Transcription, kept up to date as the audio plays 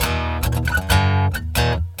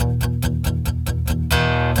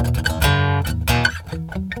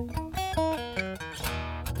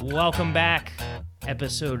Welcome back.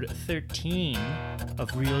 Episode 13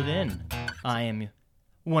 of Reeled In. I am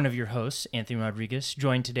one of your hosts, Anthony Rodriguez,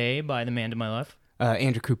 joined today by the man to my left.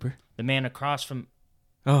 Andrew Cooper. The man across from...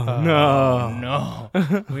 Oh,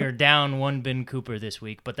 no. We are down one Ben Cooper this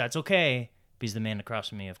week, but that's okay, because the man across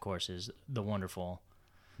from me, of course, is the wonderful...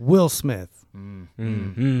 Will Smith.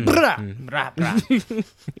 Brah, brah.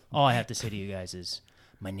 All I have to say to you guys is,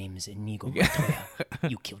 my name is Inigo Montoya.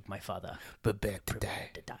 You killed my father. Prepare to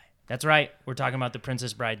die. That's right. We're talking about The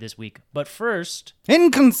Princess Bride this week. But first...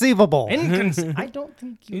 Inconceivable. I don't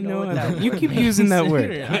think you know what that You word keep means. using that word.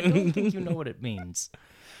 I don't think you know what it means.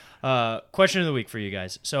 Question of the week for you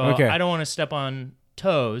guys. So Okay. I don't want to step on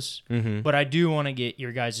toes, but I do want to get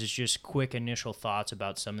your guys' just quick initial thoughts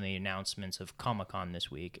about some of the announcements of Comic-Con this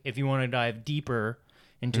week. If you want to dive deeper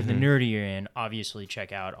into the nerdy you're in, obviously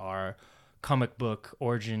check out our comic book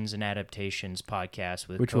origins and adaptations podcast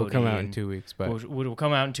with Which Cody will come out in and- 2 weeks. But which will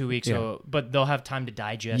come out in 2 weeks, Yeah. so but they'll have time to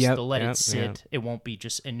digest. Yep, They'll let yep, it sit. yep. It won't be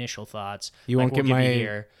just initial thoughts. you like won't we'll get give my you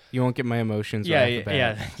here. you won't get my emotions. Yeah, right off the bat.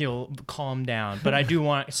 yeah. You'll calm down. But I do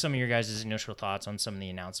want some of your guys' initial thoughts on some of the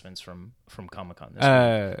announcements from Comic-Con this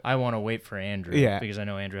week. I want to wait for Andrew because I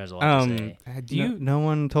know Andrew has a lot to say. Do you? No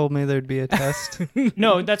one told me there'd be a test.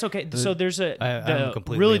 No, that's okay. So there's I'm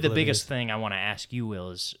completely really the oblivious. biggest thing I want to ask you, Will,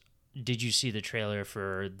 is did you see the trailer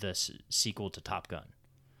for the sequel to Top Gun?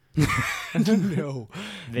 No.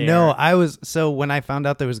 There- No, I was... So when I found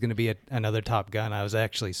out there was going to be another Top Gun, I was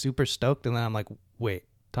actually super stoked. And then I'm like, wait,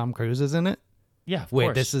 Tom Cruise is in it? Yeah, of Wait,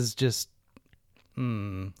 course. this is just... I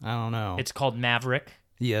don't know. It's called Maverick.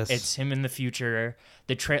 Yes. It's him in the future.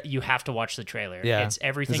 You have to watch the trailer. Yeah. It's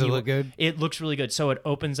everything. Does it look good? It looks really good. So it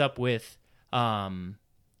opens up with, why am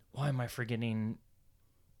I forgetting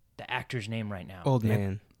the actor's name right now? Old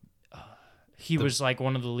man. He was like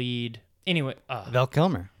one of the lead. Anyway, Val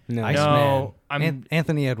Kilmer. No. Iceman. No, I'm.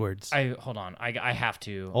 Anthony Edwards. Hold on. I have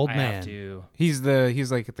to. Old I man. Have to. He's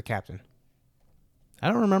like the captain. I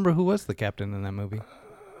don't remember who was the captain in that movie.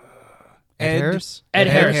 Ed Harris? Ed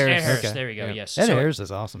Harris. Harris. Ed Harris. Okay. There we go. Yeah. Yes. Ed So- Harris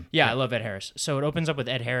is awesome. Yeah, I love Ed Harris. So it opens up with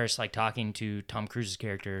Ed Harris like talking to Tom Cruise's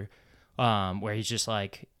character, where he's just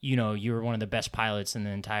like, you were one of the best pilots in the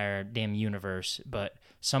entire damn universe, but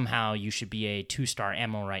somehow you should be a 2-star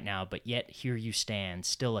admiral right now, but yet here you stand,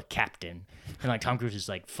 still a captain. And like Tom Cruise is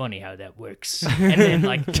like, funny how that works. And then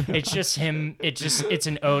like it's just him. It's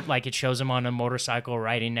an ode. Like it shows him on a motorcycle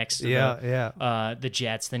riding next to the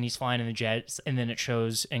jets. Then he's flying in the jets, and then it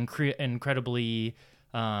shows incredibly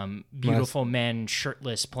beautiful men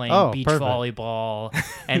shirtless playing beach perfect. volleyball,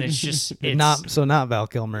 and it's Not Val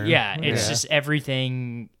Kilmer. yeah, it's just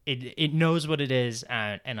everything. It knows what it is,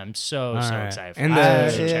 and I'm so right. excited. And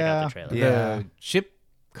You should check out the trailer. Yeah. The ship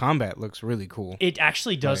combat looks really cool. It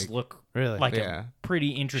actually does look Really? like Yeah. a pretty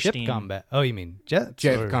interesting Ship combat. Oh, you mean jets?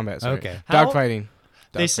 Jet or- combat. Sorry. Okay. How- Dogfighting.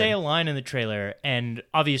 They say a line in the trailer, and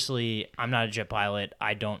obviously I'm not a jet pilot.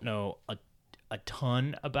 I don't know a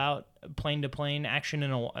ton about plane-to-plane action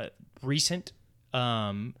in a recent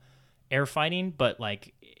air fighting, but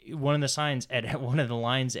like one of the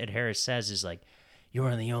lines Ed Harris says is like,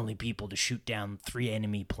 "You're the only people to shoot down 3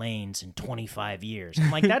 enemy planes in 25 years."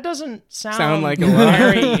 I'm like, that doesn't sound like a lot.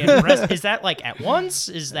 very impressive. Is that like at once?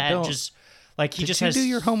 Is that don't- just like he Did just you has do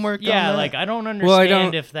your homework on Yeah, that? like I don't understand Well, I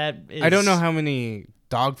don't- if that is. I don't know how many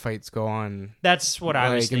dogfights go on. That's what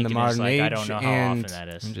I was like, in the thinking. Is modern like I don't age, know how and- often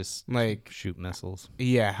that is. And just Like, shoot missiles.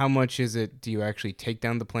 yeah, how much is it? Do you actually take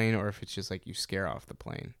down the plane, or if it's just like you scare off the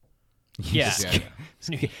plane? Yeah.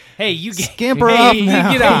 Hey, you get Scamper hey, off you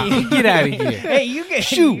now. Get out! Get out of here! Hey, you get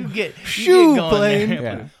Shoo. you get Shoo, going plane. there.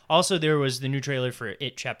 Yeah. Also, there was the new trailer for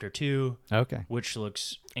It Chapter 2, Okay. which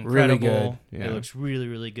looks Really incredible. good, yeah. It looks really,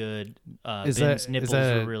 really good. Is Ben's that- nipples is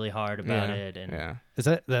that- were really hard about it, and Yeah. Is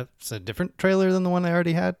that's a different trailer than the one I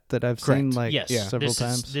already had that I've seen Correct. like yes, several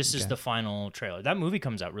times? This is Okay. the final trailer. That movie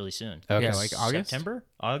comes out really soon. Okay. Yeah, like August? September,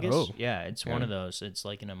 August. Oh. Yeah, it's one Yeah. of those. It's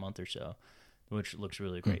like in a month or so, which looks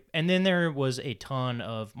really great. And then there was a ton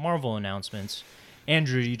of Marvel announcements.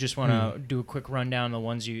 Andrew, you just want to do a quick rundown of the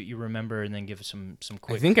ones you remember, and then give us some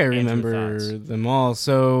quick. I think I Andrew remember thoughts. them all.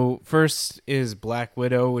 So first is Black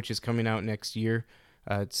Widow, which is coming out next year.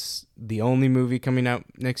 It's the only movie coming out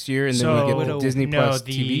next year, and then we get the Disney Plus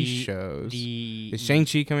TV shows. Is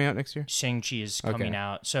Shang-Chi coming out next year? Shang-Chi is coming Okay.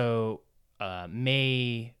 out. So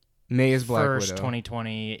May May is Black 1st, Widow.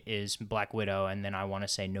 2020 is Black Widow, and then I want to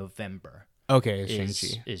say November Okay, it's is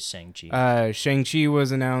Shang-Chi. is Shang-Chi. Shang-Chi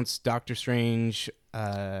was announced. Doctor Strange.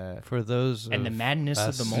 For those and the of madness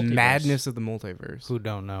of the us multiverse. Madness of the Multiverse. who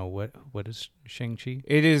don't know what is Shang-Chi?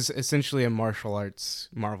 It is essentially a martial arts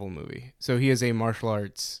Marvel movie. So he is a martial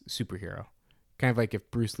arts superhero. Kind of like if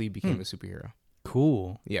Bruce Lee became a superhero.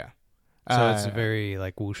 Cool. Yeah. So it's very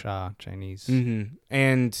like wuxia Chinese. Mm-hmm.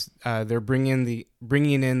 And they're bringing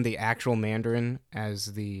in the actual Mandarin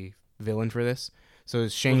as the villain for this. So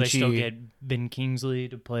Shang-Chi... Will they still get Ben Kingsley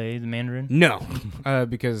to play the Mandarin? No,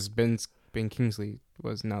 because Ben Kingsley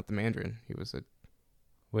was not the Mandarin. He was a...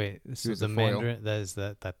 Wait, this is the Mandarin? Is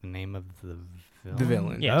that the name of the villain? The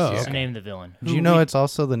villain. Yes, it's the name of the villain. Do you know it's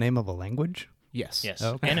also the name of a language? Yes. Yes.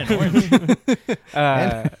 Okay. And an orange.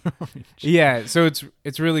 Yeah, so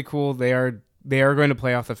it's really cool. They are going to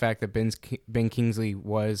play off the fact that Ben Kingsley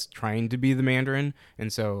was trying to be the Mandarin,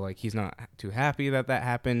 and so like he's not too happy that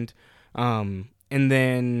happened. And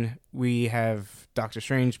then we have Doctor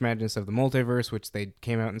Strange: Madness of the Multiverse, which they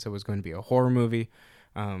came out and said was going to be a horror movie.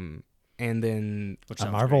 And then a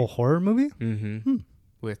Marvel horror movie? Mm-hmm.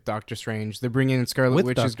 With Doctor Strange. They're bringing in Scarlet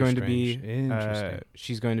Witch is going to be...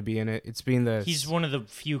 she's going to be in it. It's being the... He's one of the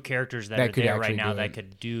few characters that are there right now that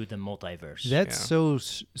could do the multiverse. That's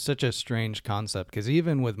such a strange concept, because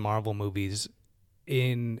even with Marvel movies,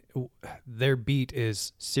 their beat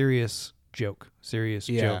is serious joke,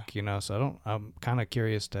 you know? So I'm kind of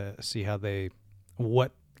curious to see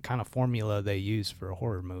what kind of formula they use for a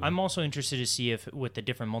horror movie. I'm also interested to see if with the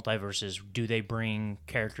different multiverses, do they bring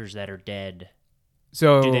characters that are dead?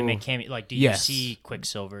 So do they make cameo? Like, do you see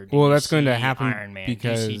Quicksilver? Well, that's going to happen Iron Man.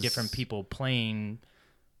 because do you see different people playing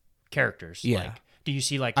characters? Yeah. Like, do you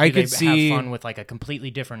see like I could have see fun with like a completely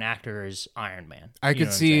different actor as Iron Man? I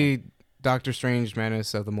could see Doctor Strange: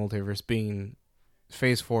 Madness of the Multiverse being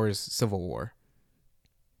Phase 4's Civil War,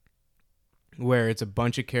 where it's a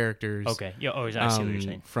bunch of characters. Okay. Yeah. Oh, I see what you're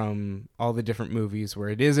saying. From all the different movies, where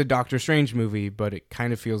it is a Doctor Strange movie, but it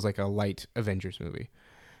kind of feels like a light Avengers movie.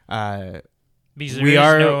 Because there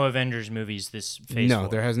is no Avengers movies this Phase 4. No,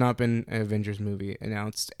 there has not been an Avengers movie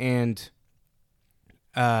announced. And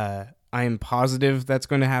I am positive that's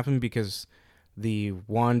going to happen because the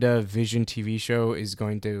WandaVision TV show is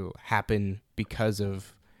going to happen because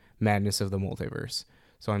of Madness of the Multiverse.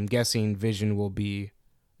 So I'm guessing Vision will be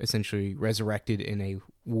essentially resurrected in a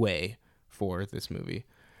way for this movie.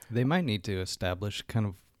 They might need to establish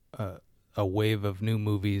kind of a wave of new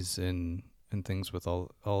movies and things with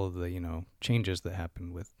all of the changes that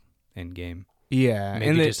happened with Endgame. Yeah, maybe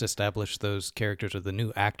and just establish those characters or the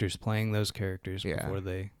new actors playing those characters before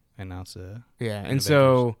they announce a and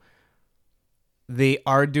so they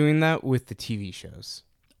are doing that with the TV shows.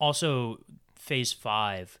 Also, Phase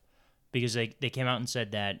 5, because they came out and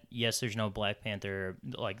said that yes, there's no Black Panther.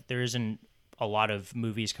 Like there isn't a lot of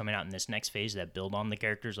movies coming out in this next phase that build on the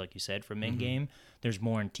characters, like you said, from Endgame. There's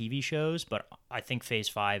more in TV shows, but I think Phase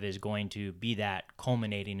 5 is going to be that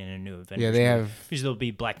culminating in a new Avengers movie. Have... Because there'll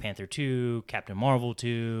be Black Panther 2, Captain Marvel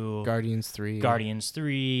 2... Guardians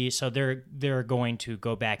 3. So they're going to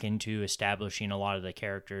go back into establishing a lot of the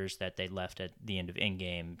characters that they left at the end of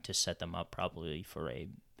Endgame to set them up probably for a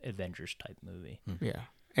Avengers-type movie. Yeah.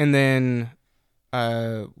 And then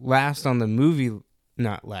last on the movie...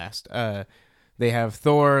 Not last. They have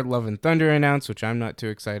Thor: Love and Thunder announced, which I'm not too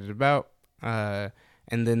excited about. And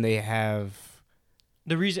then they have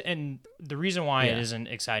the reason why it isn't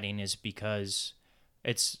exciting is because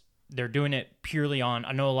they're doing it purely on.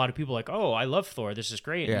 I know a lot of people are like, oh, I love Thor. This is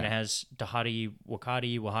great, and it has Tahiti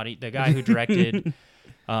Wahati, the guy who directed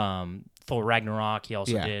Thor Ragnarok. He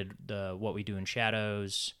also did the What We Do in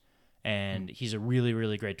Shadows, and he's a really,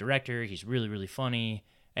 really great director. He's really, really funny.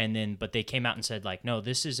 And then, but they came out and said, like, no,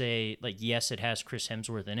 this is yes, it has Chris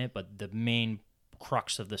Hemsworth in it, but the main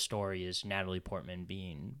crux of the story is Natalie Portman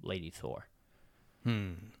being Lady Thor.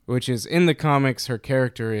 Which is in the comics, her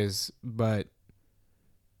character is, but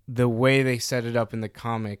the way they set it up in the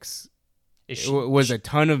comics was a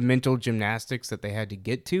ton of mental gymnastics that they had to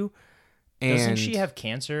get to. And doesn't she have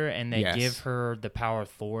cancer and they give her the power of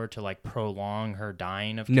Thor to, like, prolong her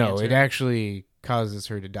dying of cancer? No, it actually causes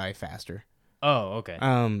her to die faster. Oh, okay.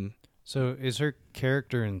 So is her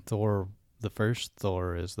character in Thor, the first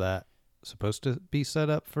Thor, is that supposed to be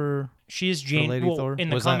set up for? She is Jane. Lady Thor?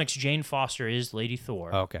 In the comics, Jane Foster is Lady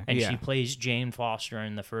Thor. Oh, okay. And she plays Jane Foster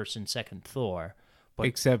in the first and second Thor. But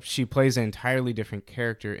except she plays an entirely different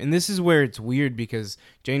character, and this is where it's weird because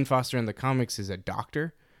Jane Foster in the comics is a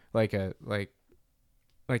doctor, like a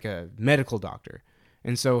medical doctor,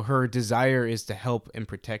 and so her desire is to help and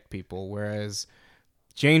protect people, whereas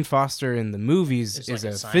Jane Foster in the movies is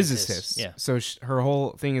a physicist. Yeah. So her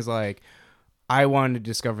whole thing is like, I wanted to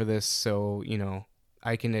discover this so,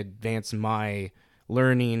 I can advance my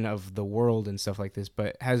learning of the world and stuff like this,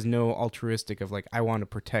 but has no altruistic of like, I want to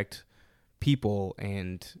protect people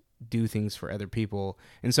and do things for other people.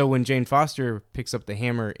 And so when Jane Foster picks up the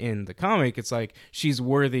hammer in the comic, it's like she's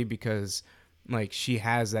worthy because like she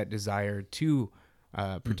has that desire to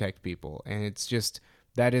protect people, and it's just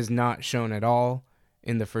that is not shown at all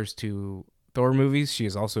in the first two Thor movies. She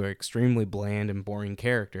is also an extremely bland and boring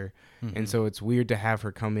character, and so it's weird to have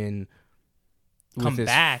her come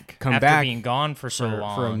back after being gone for so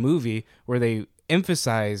long for a movie where they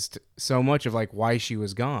emphasized so much of like why she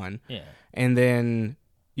was gone. Yeah, and then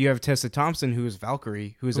you have Tessa Thompson, who is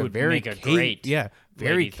Valkyrie, who is a very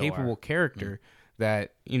capable character.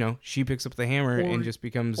 That she picks up the hammer and just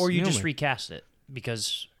becomes. Or you just recast it.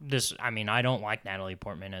 Because I don't like Natalie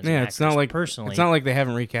Portman as an actress personally. It's not like they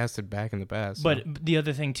haven't recasted back in the past. But the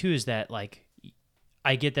other thing, too, is that, like,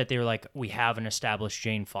 I get that they were like, we have an established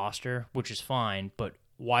Jane Foster, which is fine, but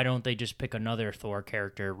why don't they just pick another Thor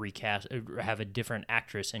character, recast, have a different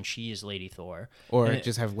actress, and she is Lady Thor? Or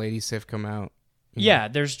just have Lady Sif come out. Yeah,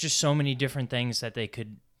 there's just so many different things that they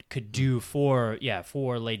could do for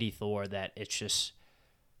Lady Thor that it's just,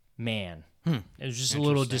 man... It was just a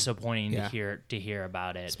little disappointing to hear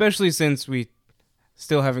about it, especially since we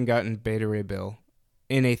still haven't gotten Beta Ray Bill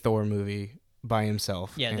in a Thor movie by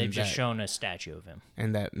himself. Yeah, they've just shown a statue of him,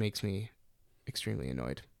 and that makes me extremely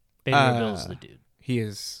annoyed. Beta Ray Bill's the dude. He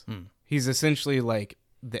is. He's essentially like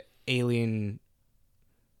the alien.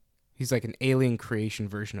 He's like an alien creation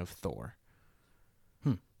version of Thor.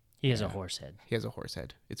 He has a horse head. He has a horse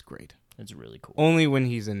head. It's great. It's really cool. Only when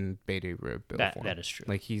he's in Beta Ray Bill form. That is true.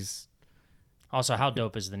 Like he's. Also, how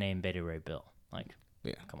dope is the name Beta Ray Bill? Like,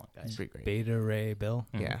 come on, guys. It's pretty great. Beta Ray Bill?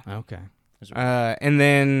 Yeah. Okay. And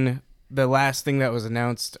then the last thing that was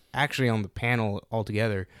announced, actually on the panel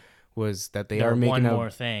altogether, was that they are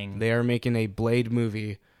making They are making a Blade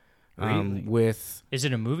movie. Really? With. Is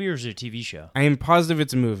it a movie or is it a TV show? I am positive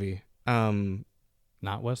it's a movie.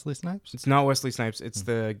 Not Wesley Snipes? It's not Wesley Snipes. It's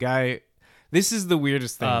the guy. This is the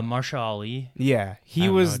weirdest thing. Mahershala Ali. Yeah, he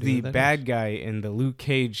was the bad guy in the Luke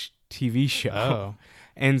Cage TV show. Oh.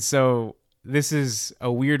 And so this is a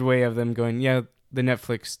weird way of them going, the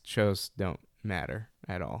Netflix shows don't matter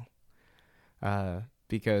at all.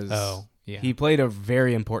 Because he played a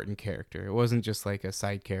very important character. It wasn't just like a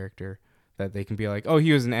side character that they can be like, oh,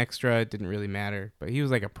 he was an extra, it didn't really matter. But he was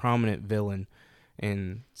like a prominent villain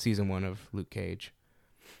in season 1 of Luke Cage.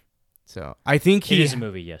 So I think it is a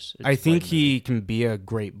movie, yes. I think he can be a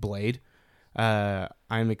great Blade. I'm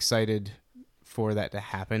excited for that to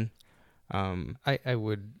happen. I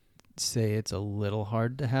would say it's a little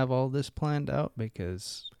hard to have all this planned out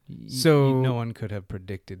because no one could have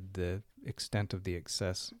predicted the extent of the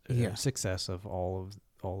success of all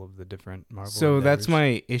of the different Marvel. So endeavors. That's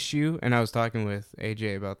my issue, and I was talking with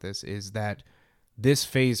AJ about this. Is that this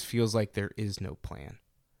phase feels like there is no plan.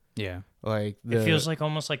 Yeah, like it feels like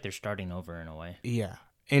almost like they're starting over in a way. Yeah,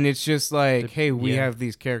 and it's just like, hey, we have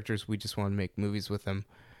these characters, we just want to make movies with them,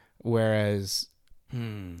 whereas.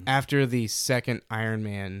 After the second Iron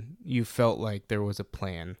Man, you felt like there was a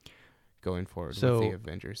plan going forward with the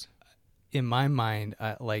Avengers. In my mind,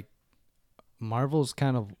 Marvel's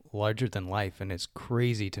kind of larger than life, and it's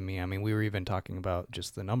crazy to me. I mean, we were even talking about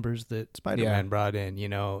just the numbers that Spider-Man brought in,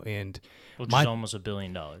 and which is almost $1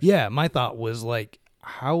 billion. Yeah, my thought was like,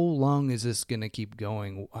 how long is this going to keep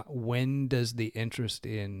going? When does the interest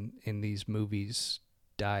in these movies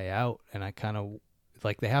die out? And I kind of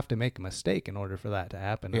they have to make a mistake in order for that to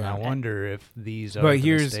happen. And I wonder if these are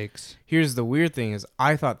the mistakes. Here's the weird thing is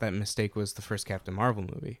I thought that mistake was the first Captain Marvel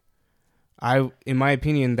movie. In my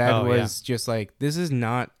opinion, that was just like, this is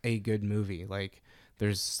not a good movie. Like,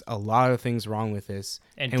 there's a lot of things wrong with this.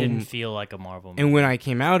 And didn't feel like a Marvel movie. And when I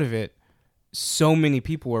came out of it, so many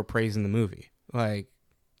people were praising the movie. Like,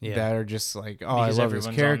 that are just like, oh, because I love this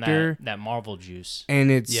character. On that Marvel juice. And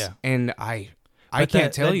it's, and I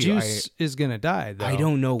can't tell you. Juice is gonna die. Though. I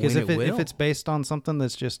don't know when it will. If it's based on something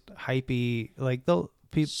that's just hypey, like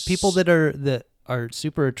people that are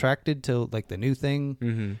super attracted to like the new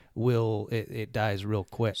thing, will it dies real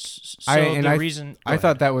quick. I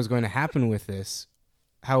thought that was going to happen with this.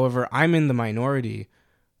 However, I'm in the minority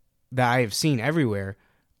that I have seen everywhere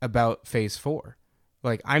about Phase 4.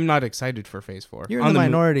 Like, I'm not excited for Phase 4. You're in the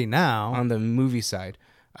minority now on the movie side.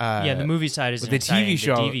 The movie side is the TV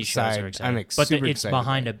show the TV side. Are exciting. I'm but super it's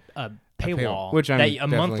behind a paywall, which I'm a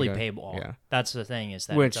monthly paywall. Yeah. That's the thing is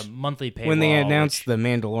that it's a monthly paywall. When they announced the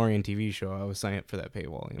Mandalorian TV show, I was signing up for that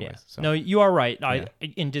paywall. Anyways, so. No, you are right.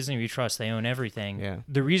 In Disney We Trust, they own everything. Yeah.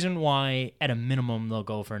 The reason why, at a minimum, they'll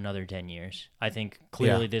go for another 10 years. I think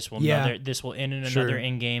clearly this will end in another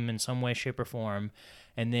Endgame in some way, shape, or form,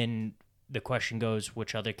 and then the question goes: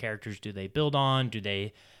 which other characters do they build on?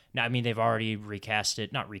 Now, I mean, they've already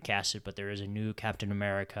not recast it, but there is a new Captain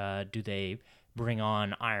America. Do they bring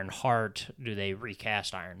on Ironheart? Do they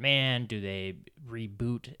recast Iron Man? Do they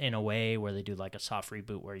reboot in a way where they do like a soft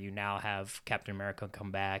reboot where you now have Captain America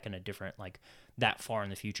come back in a different, like that far in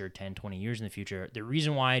the future, 10, 20 years in the future? The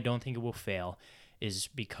reason why I don't think it will fail is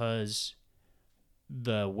because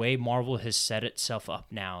the way Marvel has set itself up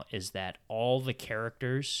now is that all the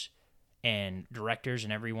characters and directors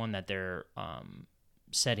and everyone that they're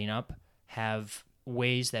setting up have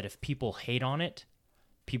ways that if people hate on it,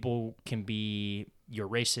 people can be, you're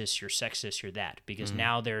racist, you're sexist, you're that, because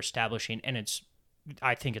now they're establishing, and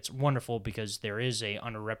I think it's wonderful because there is a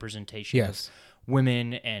underrepresentation of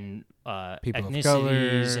women and people ethnicities of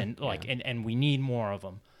color, and like, and we need more of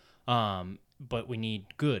them, but we need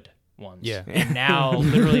good ones. Yeah. And now,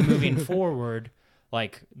 literally moving forward,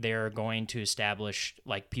 like they're going to establish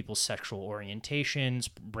like people's sexual orientations,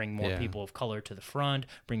 bring more people of color to the front,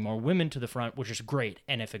 bring more women to the front, which is great.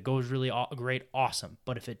 And if it goes really great, awesome.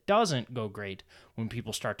 But if it doesn't go great, when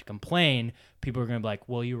people start to complain, people are going to be like,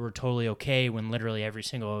 well, you were totally okay when literally every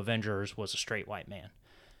single Avengers was a straight white man.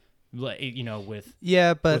 You know, with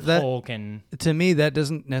but with Hulk and to me that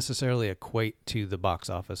doesn't necessarily equate to the box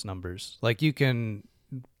office numbers. Like you can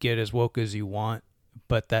get as woke as you want,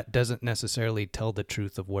 but that doesn't necessarily tell the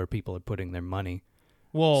truth of where people are putting their money.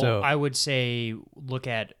 Well, I would say look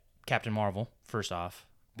at Captain Marvel first off,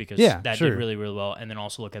 because that did really, really well, and then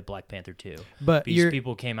also look at Black Panther 2. But because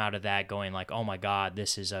people came out of that going like, "Oh my God,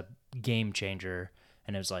 this is a game changer,"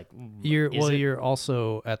 and it was like, you're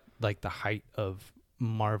also at like the height of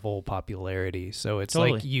Marvel popularity, so it's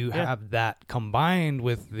like you have that combined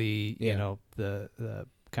with the you know the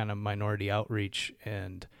kind of minority outreach,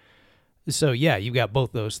 and so you got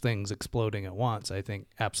both those things exploding at once. I think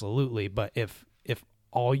absolutely. But if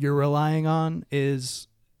all you're relying on is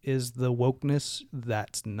the wokeness,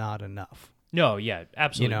 that's not enough. No, yeah,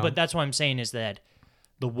 absolutely. You know? But that's what I'm saying is that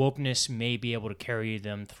the wokeness may be able to carry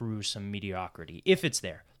them through some mediocrity if it's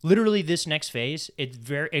there. Literally, this next phase,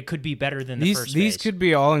 it could be better than the first phase. These could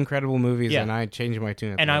be all incredible movies, and I changed my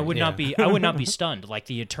tune. And I would not be stunned. Like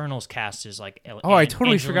the Eternals cast is like I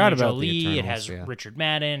totally forgot about the Eternals. It has Richard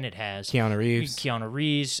Madden. It has Keanu Reeves,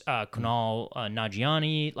 Kunal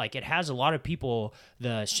Nanjiani. Like it has a lot of people.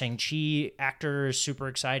 The Shang-Chi actor is super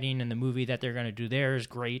exciting, and the movie that they're going to do there is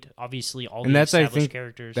great. Obviously, all the established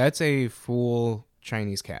characters. That's a full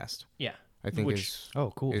Chinese cast. Yeah. I think which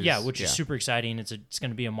is super exciting. It's going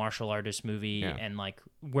to be a martial artist movie, and like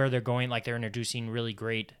where they're going, like they're introducing really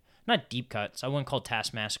great, not deep cuts. I wouldn't call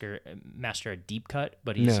Taskmaster a deep cut,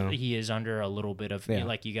 but he is under a little bit of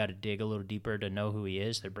like you got to dig a little deeper to know who he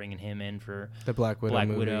is. They're bringing him in for the Black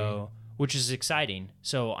Widow, which is exciting.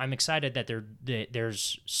 So I'm excited that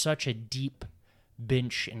there's such a deep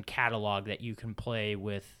bench and catalog that you can play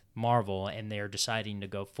with Marvel, and they're deciding to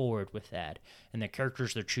go forward with that. And the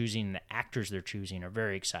characters they're choosing, the actors they're choosing are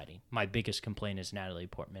very exciting. My biggest complaint is Natalie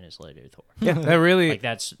Portman as Lady Thor. Yeah, that really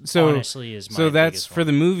honestly is my so that's for one.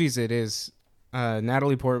 The movies. It is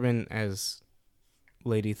Natalie Portman as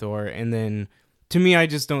Lady Thor, and then to me, I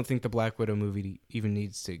just don't think the Black Widow movie even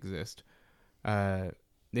needs to exist.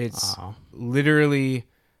 It's literally.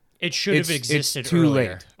 It should have existed it's too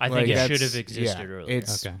earlier. Late. I think it should have existed earlier.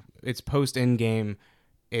 It's post Endgame.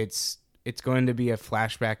 It's going to be a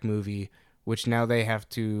flashback movie, which now they have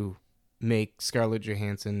to make Scarlett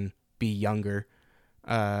Johansson be younger,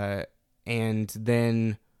 and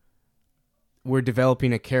then we're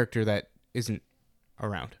developing a character that isn't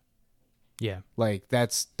around. Yeah, like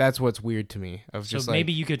that's what's weird to me.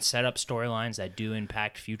 Maybe you could set up storylines that do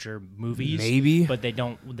impact future movies, maybe, but they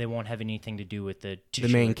won't have anything to do with the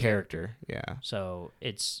main character. Yeah, so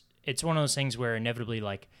it's one of those things where inevitably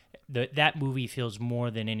like. That movie feels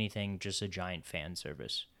more than anything just a giant fan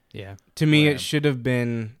service. Yeah. To me, it should have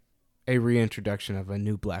been a reintroduction of a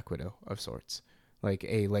new Black Widow of sorts, like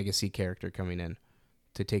a legacy character coming in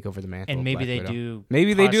to take over the mantle. And maybe of Black they Widow. do.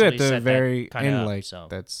 Maybe they do at the very end.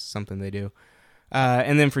 That's something they do.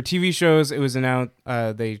 And then for TV shows, it was announced.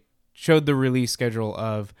 They showed the release schedule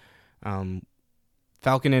of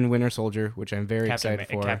Falcon and Winter Soldier, which I'm very excited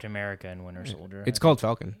for. Captain America and Winter Soldier. It's called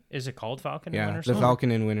Falcon. Is it called Falcon and Winter Soldier? Yeah, the Falcon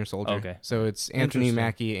and Winter Soldier. Okay. So it's Anthony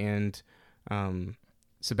Mackie and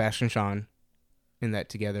Sebastian Shaw in that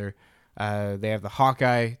together. They have the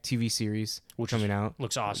Hawkeye TV series coming out.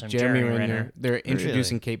 Looks awesome. Jeremy Renner. They're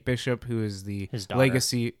introducing Kate Bishop, who is his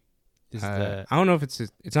legacy. I don't know if it's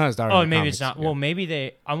not his daughter. Oh, maybe it's not. Yeah. Well, maybe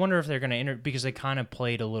they. I wonder if they're going to because they kind of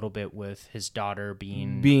played a little bit with his daughter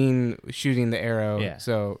being shooting the arrow. Yeah.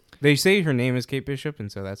 So they say her name is Kate Bishop,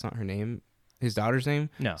 and so that's not her name. His daughter's name.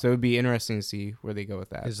 No. So it would be interesting to see where they go with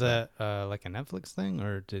that. Is that like a Netflix thing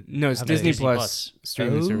or No, it's Disney Plus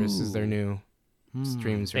streaming service is their new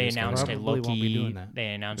streaming service. They announced a Probably won't be doing Loki. that. They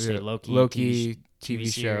announced a Loki TV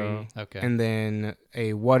show, series. Okay. and then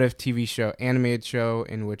a What If TV show, animated show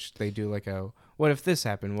in which they do like a what if this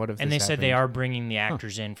happened? What if and this they said happened? they are bringing the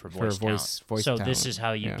actors in for voice talent. So talent. this is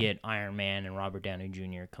how you Yeah. get Iron Man and Robert Downey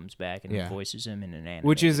Jr. comes back and voices him in an animated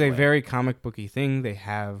which is a way. very comic booky thing. They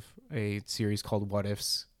have a series called What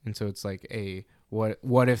Ifs, and so it's like a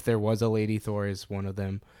what if there was a Lady Thor is one of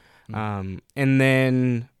them. And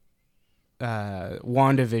then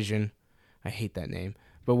WandaVision. I hate that name.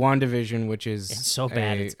 But WandaVision, which is it's so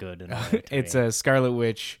bad it's good. It's a Scarlet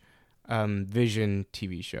Witch Vision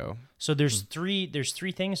TV show. So there's three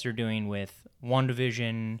things they're doing with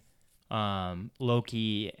WandaVision,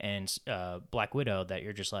 Loki, and Black Widow that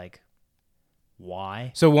you're just like,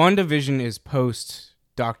 why? So WandaVision is post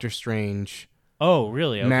Doctor Strange. Oh,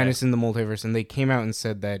 really? Okay. Madness in the Multiverse, and they came out and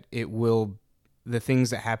said that the things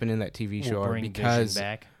that happen in that TV show are because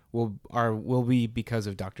back. will be because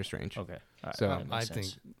of Doctor Strange. Okay. Right. So I think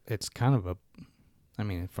it's kind of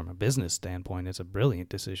from a business standpoint, it's a brilliant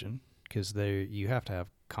decision because you have to have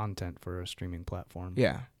content for a streaming platform.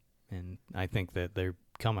 Yeah. And I think that they're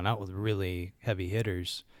coming out with really heavy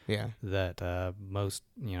hitters. Yeah. That most,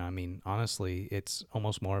 honestly, it's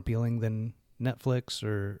almost more appealing than Netflix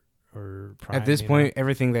or Prime. At this point,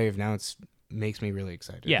 everything they've announced makes me really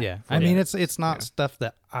excited. Yeah. I mean, it's not stuff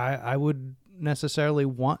that I would necessarily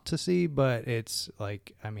want to see, but it's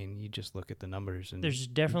like, you just look at the numbers and there's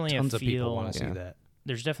definitely tons a of people feel. want to see that.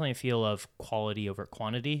 There's definitely a feel of quality over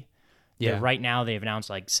quantity. Yeah. Right now they've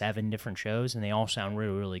announced like 7 different shows and they all sound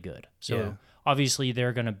really, really good. So obviously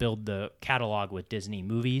they're going to build the catalog with Disney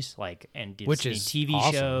movies and Disney TV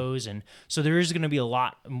awesome. shows, and so there is going to be a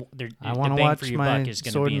lot. I want to watch my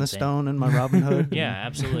Sword in the Stone and my Robin Hood. Yeah,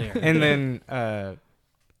 absolutely. And then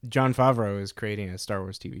Jon Favreau is creating a Star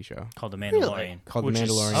Wars TV show called The Mandalorian. Really? Called The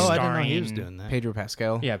Mandalorian. Oh, I didn't know he was doing that. Pedro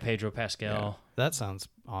Pascal. Yeah, Pedro Pascal. That sounds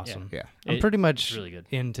awesome. Yeah. I'm pretty much really good.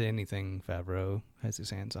 into anything Favreau has his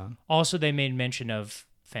hands on. Also, they made mention of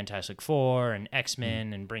Fantastic Four and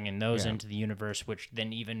X-Men and bringing those into the universe, which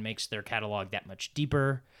then even makes their catalog that much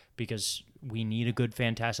deeper because we need a good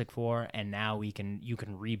Fantastic Four, and now you can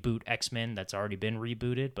reboot X-Men that's already been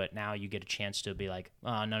rebooted, but now you get a chance to be like,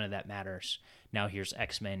 oh, none of that matters. Now here's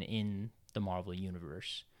X-Men in the Marvel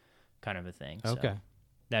Universe kind of a thing. Okay. So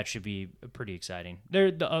that should be pretty exciting.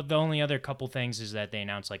 The only other couple things is that they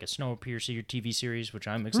announced like a Snowpiercer TV series, which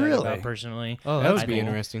I'm excited about personally. Oh, that would be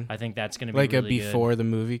interesting. I think that's going to be like really a before good. the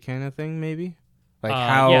movie kind of thing, maybe. Like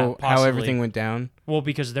yeah, how everything went down. Well,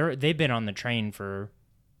 because they've been on the train for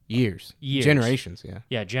years, generations.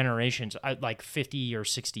 Yeah, generations, like 50 or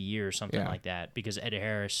 60 years, something like that. Because Ed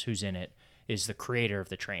Harris, who's in it, is the creator of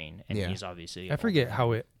the train, and he's obviously. I forget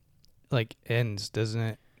how it ends, doesn't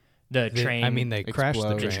it? The train. They crash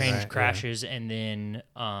the train. The train right? crashes, and then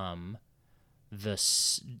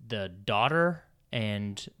the daughter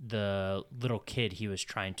and the little kid he was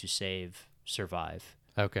trying to save survive.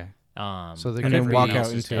 Okay. So and then walk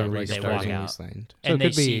out into a restarting out. wasteland. And they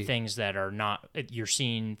see things that are not. You're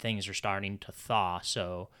seeing things are starting to thaw,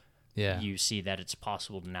 so you see that it's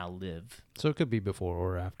possible to now live. So it could be before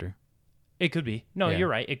or after. It could be. No, you're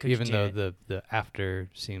right. It could. Even though the after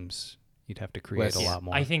seems. You'd have to create a lot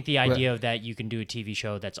more. I think the idea of that you can do a TV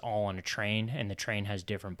show that's all on a train, and the train has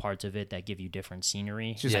different parts of it that give you different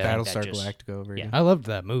scenery. It's just Battlestar Galactica over here. I loved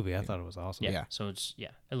that movie. I thought it was awesome. Yeah. So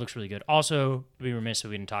it looks really good. Also, we were remiss if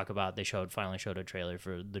we didn't talk about they finally showed a trailer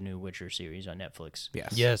for the new Witcher series on Netflix.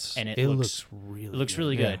 Yes. And it looks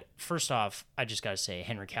really good. First off, I just gotta say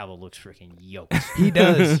Henry Cavill looks freaking yoked. He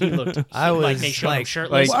does. He looked. They showed him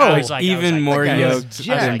shirtless. Even more yoked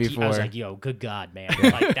than before. I was like, yo, good God, man!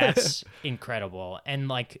 Like that's incredible.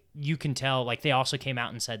 And you can tell, they also came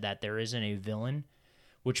out and said that there isn't a villain,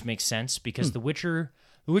 which makes sense because The Witcher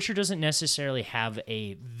doesn't necessarily have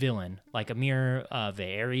a villain. Like Emir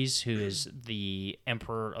Viserys, who is the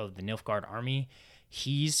emperor of the Nilfgaard army,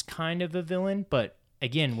 he's kind of a villain. But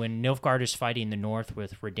again, when Nilfgaard is fighting the north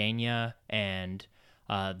with Redania and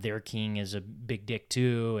their king is a big dick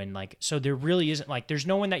too, and so there really isn't there's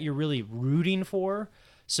no one that you're really rooting for.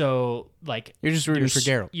 So, you're just rooting for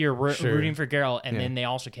Geralt. You're rooting for Geralt, and then they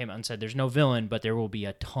also came out and said there's no villain, but there will be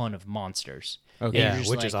a ton of monsters. Okay. Yeah,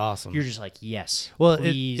 which is awesome. You're just like, yes. Well,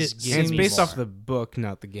 please give it's me based more. off the book,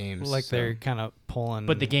 not the games. They're kind of pulling.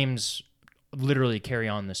 But the games literally carry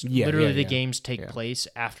on this. The games take place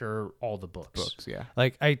after all the books.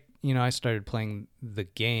 I started playing the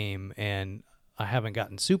game, and I haven't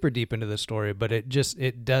gotten super deep into the story, but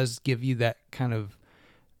it does give you that kind of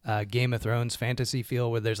Game of Thrones fantasy feel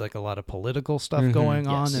where there's a lot of political stuff going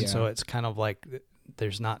on, and so it's kind of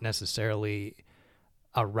there's not necessarily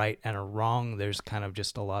a right and a wrong. There's kind of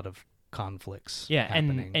just a lot of conflicts. Yeah,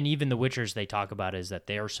 happening. and even the Witchers they talk about is that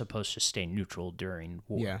they are supposed to stay neutral during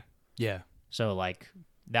war. Yeah. So like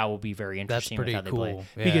that will be very interesting with how they play.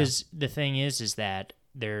 Yeah. Because the thing is that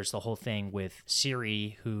there's the whole thing with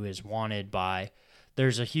Ciri, who is wanted by.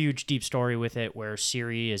 There's a huge deep story with it where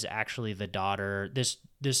Ciri is actually the daughter. This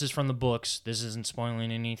is from the books. This isn't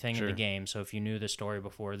spoiling anything in the game. So if you knew the story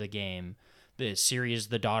before the game, Ciri is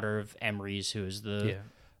the daughter of Emrys, who is the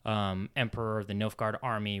emperor of the Nilfgaard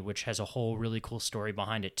army, which has a whole really cool story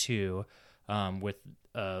behind it too. With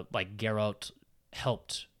like Geralt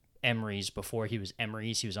helped Emrys before he was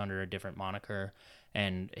Emrys. He was under a different moniker.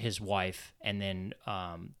 And his wife, and then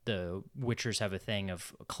the Witchers have a thing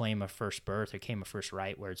of claim of first birth or claim of first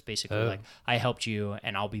right, where it's basically like, I helped you,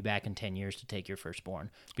 and I'll be back in 10 years to take your firstborn,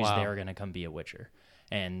 because they're going to come be a Witcher.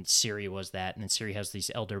 And Ciri was that, and then Ciri has these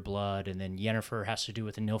elder blood, and then Yennefer has to do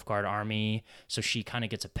with the Nilfgaard army, so she kind of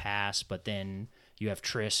gets a pass, but then you have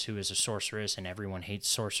Triss, who is a sorceress, and everyone hates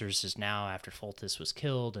sorceresses now after Foltest was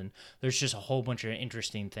killed, and there's just a whole bunch of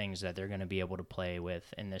interesting things that they're going to be able to play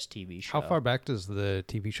with in this TV show. How far back does the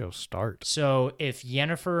TV show start? So if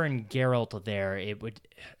Yennefer and Geralt are there, it would...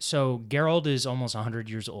 So Geralt is almost 100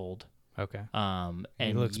 years old. Okay. And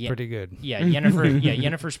he looks pretty good. Yeah,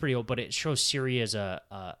 Yennefer's pretty old, but it shows Ciri as a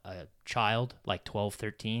child, like 12,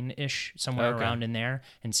 13-ish, somewhere around in there,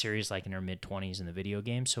 and Ciri's like in her mid-20s in the video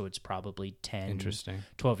game, so it's probably 10,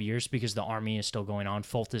 12 years, because the army is still going on.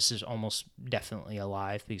 Foltest is almost definitely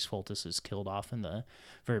alive, because Foltest is killed off in the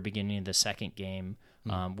very beginning of the second game,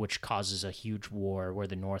 which causes a huge war where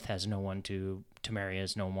the North has no one to... Temeria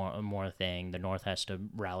is no more thing. The North has to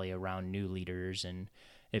rally around new leaders, and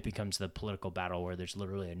it becomes the political battle where there's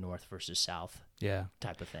literally a North versus South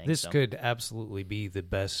type of thing. This could absolutely be the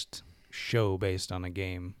best show based on a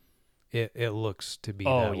game. It looks to be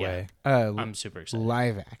that way. I'm super excited.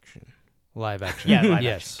 Live action. Yeah, live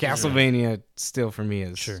yes. action. Castlevania still for me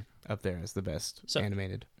is up there as the best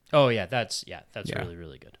animated. Oh yeah, that's really,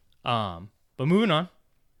 really good. But moving on,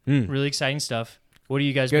 really exciting stuff. What have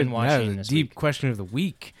you guys been watching this deep week? Question of the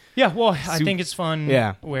week. Yeah, well, I think it's fun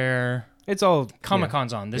where it's all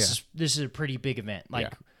Comic-Con's on. This is a pretty big event.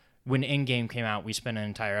 Like when In-Game came out, we spent an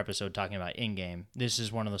entire episode talking about In-Game. This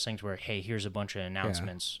is one of those things where, hey, here's a bunch of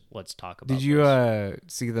announcements. Let's talk about Did you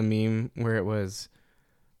see the meme where it was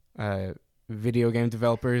video game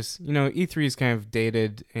developers? You know, E3 is kind of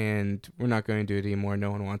dated, and we're not going to do it anymore.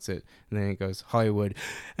 No one wants it. And then it goes, Hollywood,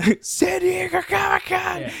 San Diego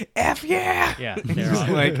Comic-Con, F yeah! Yeah, they're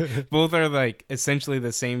on. Like, both are, like, essentially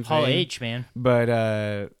the same thing. Hall H, man.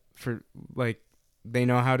 But, for, like, they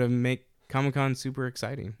know how to make Comic-Con super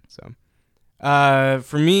exciting, so...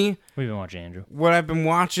 for me... What have you been watching, Andrew? What I've been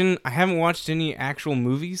watching, I haven't watched any actual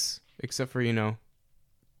movies, except for, you know,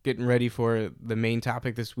 getting ready for the main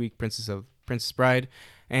topic this week, Princess Bride,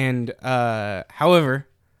 and however,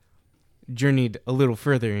 journeyed a little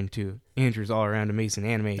further into Andrew's all-around amazing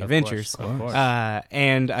anime adventures. Of course.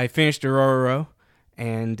 And I finished Dororo,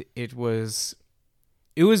 and it was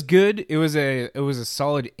good. It was a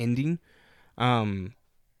solid ending.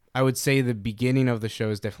 I would say the beginning of the show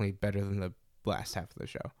is definitely better than the last half of the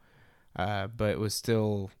show, but it was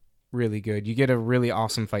still really good. You get a really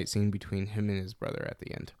awesome fight scene between him and his brother at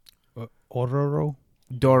the end. Dororo.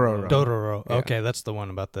 Yeah. Okay, that's the one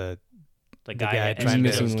about the guy trying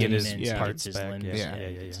to get his parts back. Yeah.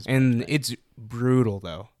 And it's brutal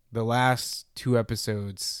though. The last 2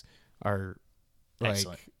 episodes are like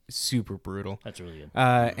excellent. Super brutal. That's really good.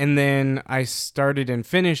 And then I started and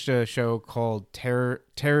finished a show called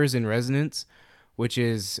Terrors in Resonance, which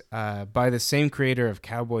is by the same creator of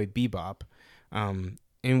Cowboy Bebop,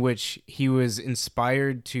 in which he was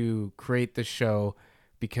inspired to create the show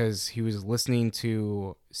because he was listening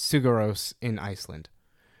to Sigur in Iceland.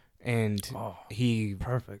 And he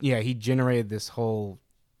generated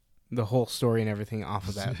the whole story and everything off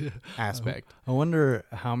of that aspect. I wonder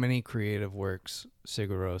how many creative works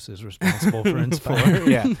Sigur is responsible for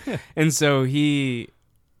inspiring. Yeah. And so the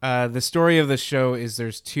story of the show is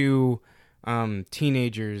there's 2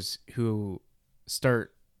 teenagers who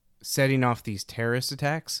start setting off these terrorist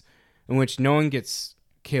attacks in which no one gets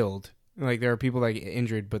killed. Like, there are people that get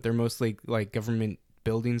injured, but they're mostly like government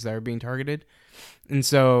buildings that are being targeted. And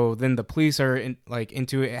so then the police are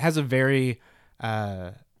into it. It has a very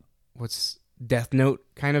Death Note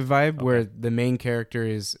kind of vibe, where the main character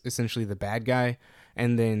is essentially the bad guy,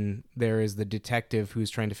 and then there is the detective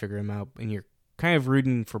who's trying to figure him out, and you're kind of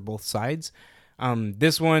rooting for both sides.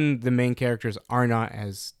 This one, the main characters are not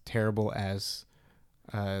as terrible as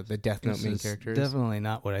the Death Note main characters. Definitely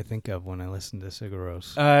not what I think of when I listen to Sigur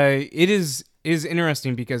Rós. It is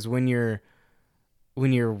interesting because when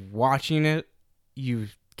when you're watching it, you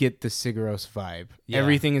get the Sigur Rós vibe. Yeah.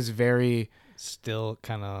 Everything is very still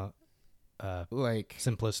kind of like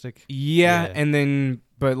simplistic. Yeah, and then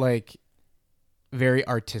but like very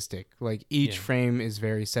artistic. Like each frame is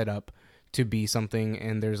very set up to be something,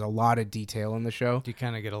 and there's a lot of detail in the show. Do you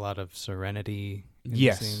kind of get a lot of serenity in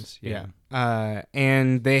yes. the scenes? Yeah.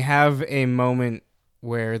 And they have a moment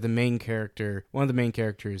where one of the main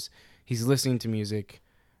characters, he's listening to music,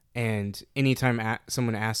 and anytime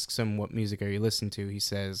someone asks him, what music are you listening to, he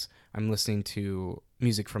says, I'm listening to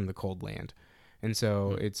music from the Cold Land. And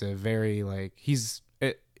so it's a very, like,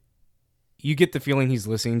 you get the feeling he's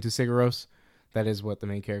listening to Sigur Rós. That is what the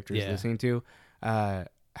main character is listening to.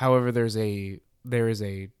 However, there is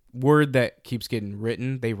a word that keeps getting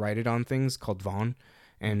written. They write it on things called von,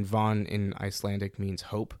 and von in Icelandic means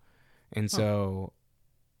hope. And so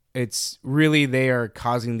it's really, they are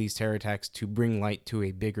causing these terror attacks to bring light to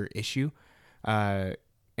a bigger issue. And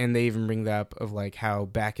they even bring that up of like how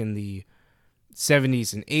back in the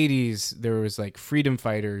 70s and 80s, there was like freedom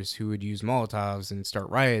fighters who would use Molotovs and start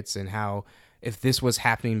riots, and how if this was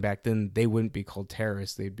happening back then, they wouldn't be called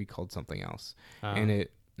terrorists, they'd be called something else. And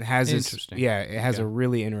it has a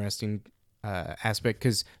really interesting aspect,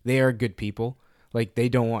 because they are good people. Like, they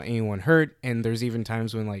don't want anyone hurt, and there's even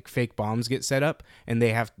times when like fake bombs get set up, and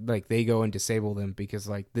they go and disable them because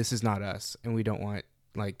like, this is not us, and we don't want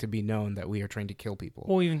like to be known that we are trying to kill people.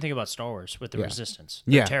 Well, even think about Star Wars with the Resistance.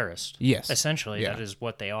 They're terrorists. Yes. Essentially, that is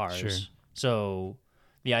what they are. Sure. So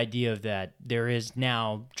the idea of that, there is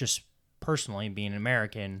now, just personally being an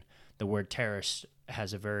American, the word terrorist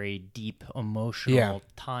has a very deep emotional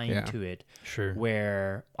tie to it. Sure.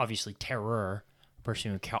 Where obviously terror, a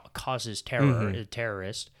person who causes terror, a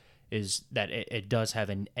terrorist, is that it does have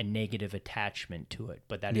a negative attachment to it,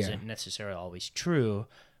 but that isn't necessarily always true,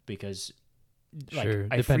 because like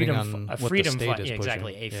depending on what the state is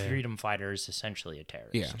exactly pushing. A freedom fighter is essentially a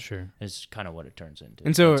terrorist. Yeah, sure. Is kind of what it turns into.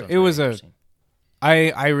 And so it was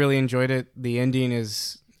I really enjoyed it. The ending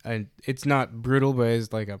is it's not brutal, but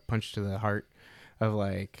it's like a punch to the heart of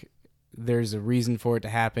like, there's a reason for it to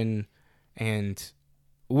happen, and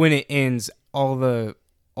when it ends, all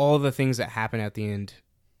the things that happen at the end,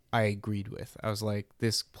 I agreed with. I was like,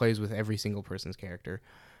 this plays with every single person's character.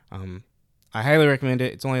 I highly recommend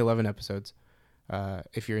it. It's only 11 episodes.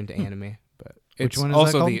 If you're into anime, but it's which one is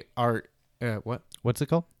also that called? the art. What's it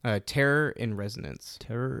called? Terror in Resonance.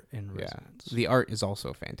 Terror in Resonance. The art is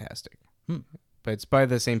also fantastic, but it's by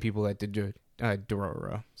the same people that did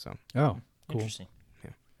Dororo. So cool. Interesting.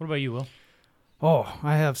 Yeah. What about you, Will? Oh,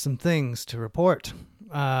 I have some things to report.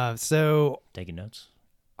 So taking notes.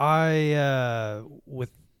 I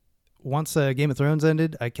once Game of Thrones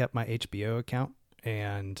ended, I kept my HBO account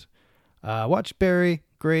and watched Barry.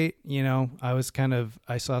 Great.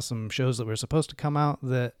 I saw some shows that were supposed to come out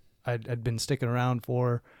that I'd been sticking around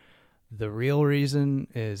for. The real reason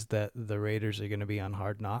is that the Raiders are going to be on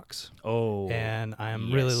Hard Knocks. Oh. And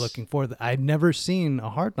I'm really looking forward. I'd never seen a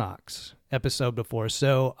Hard Knocks episode before,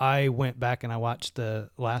 so I went back and I watched the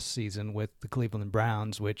last season with the Cleveland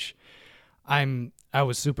Browns, which I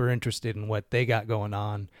was super interested in what they got going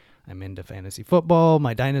on. I'm into fantasy football.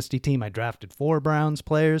 My dynasty team, I drafted 4 Browns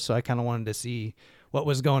players, so I kind of wanted to see what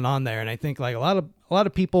was going on there. And I think like a lot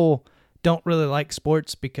of people don't really like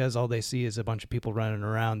sports because all they see is a bunch of people running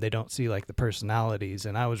around. They don't see like the personalities.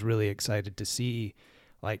 And I was really excited to see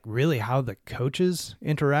like really how the coaches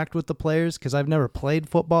interact with the players, because I've never played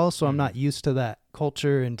football, so I'm not used to that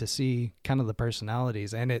culture, and to see kind of the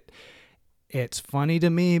personalities. And it's funny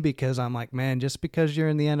to me because I'm like, man, just because you're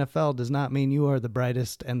in the NFL does not mean you are the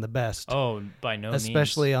brightest and the best. Oh, by no means.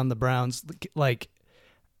 Especially on the Browns. Like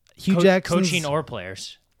Hugh Jackson. Coaching or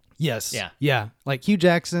players. Yes. Yeah. Yeah. Like Hugh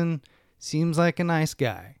Jackson seems like a nice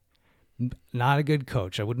guy. Not a good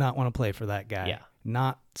coach. I would not want to play for that guy. Yeah.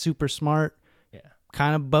 Not super smart. Yeah.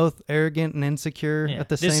 Kind of both arrogant and insecure at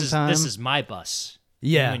the same time. This is my bus.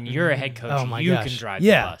 Yeah. When you're a head coach, you can drive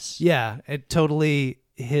the bus. Yeah. It totally,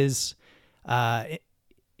 his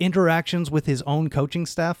interactions with his own coaching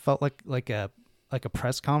staff felt like a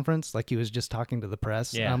press conference, like he was just talking to the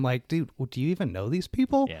press. Yeah. And I'm like, dude, do you even know these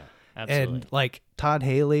people? Yeah, absolutely. And like Todd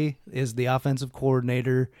Haley is the offensive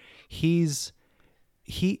coordinator.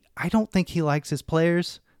 I don't think he likes his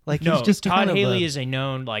players. Like, no, he's just Todd Haley is a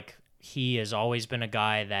known, like, he has always been a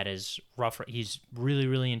guy that is rough. He's really,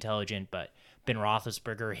 really intelligent, but Ben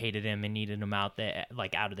Roethlisberger hated him and needed him out there,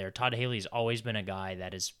 like out of there. Todd Haley's always been a guy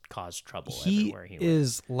that has caused trouble everywhere he went. He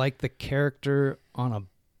is like the character on a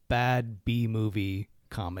bad B movie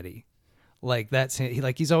comedy. Like that's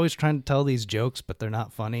he's always trying to tell these jokes, but they're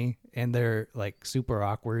not funny and they're like super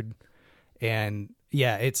awkward. And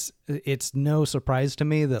yeah, it's no surprise to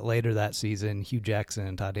me that later that season, Hugh Jackson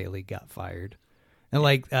and Todd Haley got fired. And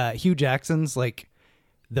like Hugh Jackson's like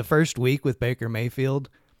the first week with Baker Mayfield,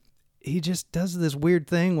 he just does this weird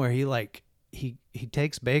thing where he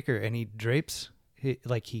takes Baker and he drapes,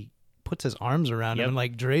 he puts his arms around him and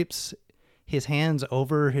like drapes his hands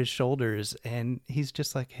over his shoulders, and he's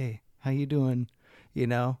just like, "Hey, how you doing?" You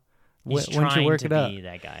know, he's trying to be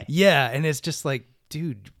that guy. Yeah, and it's just like,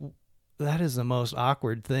 dude, that is the most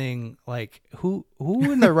awkward thing. Like, who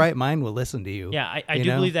in their right mind will listen to you? Yeah, I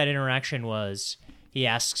do believe that interaction was. He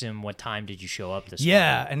asks him, "What time did you show up this morning?"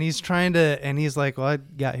 Yeah, and he's trying to, and he's like, "Well, I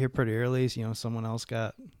got here pretty early. So, you know, someone else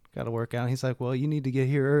got to work out." And he's like, "Well, you need to get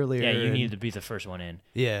here earlier." Yeah, you needed to be the first one in.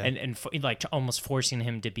 Yeah, and like almost forcing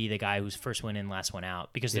him to be the guy who's first one in, last one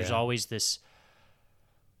out, because there's always this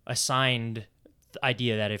assigned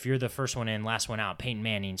idea that if you're the first one in, last one out, Peyton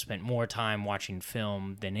Manning spent more time watching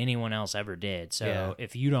film than anyone else ever did. So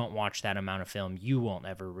if you don't watch that amount of film, you won't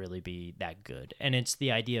ever really be that good. And it's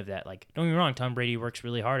the idea of that, like, don't get me wrong, Tom Brady works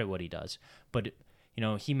really hard at what he does, but you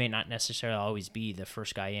know, he may not necessarily always be the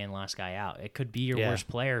first guy in, last guy out. It could be your worst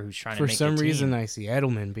player who's trying to make the team. For some reason, I see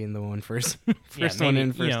Edelman being the one first one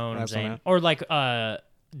in, first, you know what I'm saying? Or like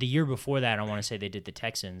the year before that, I want to say they did the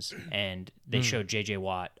Texans, and they showed J.J.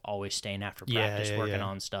 Watt always staying after practice, working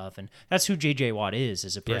on stuff. And that's who J.J. Watt is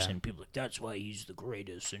as a person. Yeah. People are like, that's why he's the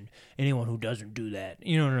greatest, and anyone who doesn't do that,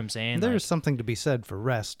 you know what I'm saying? There's something to be said for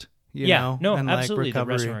rest, you know? No, and absolutely, like recovery.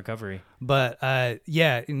 The rest and recovery. But,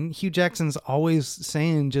 and Hugh Jackson's always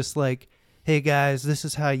saying just like, hey, guys, this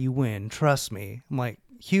is how you win. Trust me. I'm like,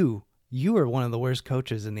 Hugh, you are one of the worst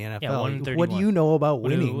coaches in the NFL. Yeah, what do you know about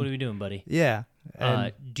winning? What are we doing, buddy? Yeah.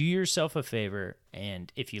 Do yourself a favor,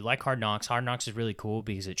 and if you like Hard Knocks is really cool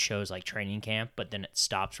because it shows like training camp, but then it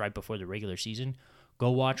stops right before the regular season. Go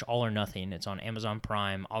watch All or Nothing. It's on Amazon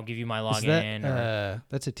Prime. I'll give you my login.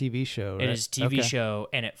 That's a TV show, right? It is a TV show,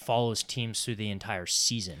 and it follows teams through the entire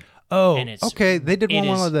season. Oh, and okay. They did one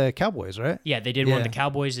with the Cowboys, right? Yeah, they did one with the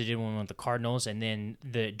Cowboys. They did one with the Cardinals, and then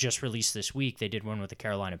just released this week, they did one with the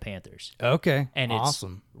Carolina Panthers. Okay, and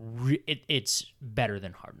awesome. It's better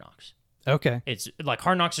than Hard Knocks. Okay. It's like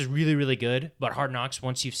Hard Knocks is really, really good, but Hard Knocks,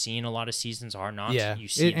 once you've seen a lot of seasons of Hard Knocks, you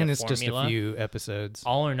see the formula. And it's just a few episodes.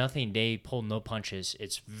 All or Nothing, they pull no punches.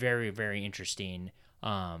 It's very, very interesting.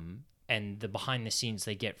 And the behind the scenes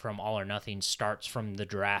they get from All or Nothing starts from the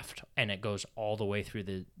draft, and it goes all the way through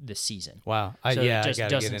the season. Wow. It just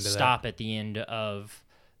doesn't stop at the end of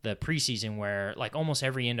the preseason where, like, almost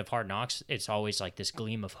every end of Hard Knocks, it's always like this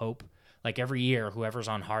gleam of hope. Like every year, whoever's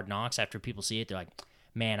on Hard Knocks, after people see it, they're like,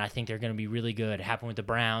 man, I think they're going to be really good. It happened with the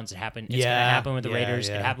Browns. It's going to happen with the Raiders.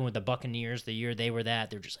 It happened with the Buccaneers the year they were that.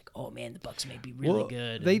 They're just like, oh, man, the Bucs may be really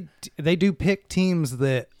good. They do pick teams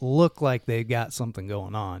that look like they got something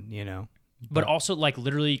going on, you know. But also, like,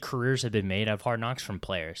 literally careers have been made of Hard Knocks from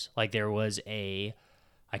players. Like, there was I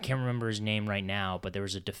can't remember his name right now, but there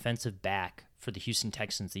was a defensive back for the Houston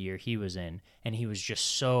Texans the year he was in, and he was just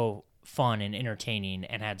so fun and entertaining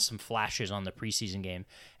and had some flashes on the preseason game,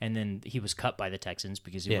 and then he was cut by the Texans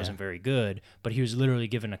because he wasn't very good, but he was literally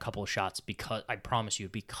given a couple of shots because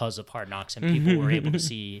of Hard Knocks, and people were able to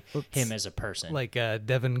see him as a person. Like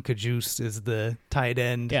Devin Kajus is the tight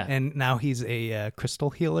end, and now he's a crystal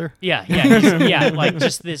healer. Like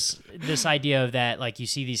just this idea of that, like you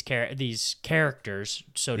see these characters,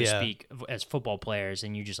 so to speak, as football players,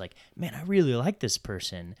 and you're just like, man, I really like this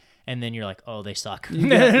person. And then you're like, oh, they suck.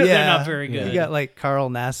 They're not very good. You got like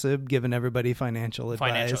Carl Nassib giving everybody financial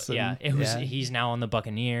advice. He's now on the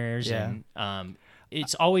Buccaneers. Yeah. And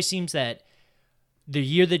it always seems that the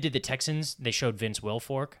year they did the Texans, they showed Vince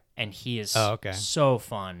Wilfork, and he is so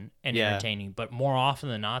fun and entertaining. But more often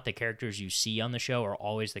than not, the characters you see on the show are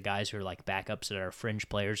always the guys who are like backups that are fringe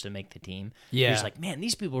players to make the team. Yeah. You're just like, man,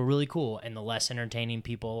 these people are really cool. And the less entertaining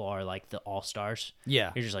people are like the all-stars.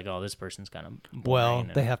 Yeah. You're just like, oh, this person's kind of boring. Well,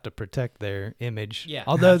 they have to protect their image. Yeah.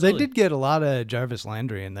 Although they did get a lot of Jarvis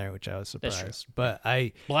Landry in there, which I was surprised. But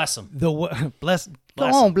bless him. Go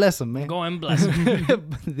on, bless him, man. Go on, bless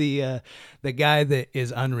him. The guy that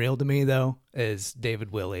is unreal to me though is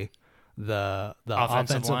David Willey, the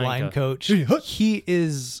offensive line coach. He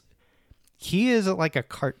is like a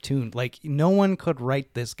cartoon. Like no one could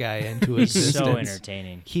write this guy into existence. So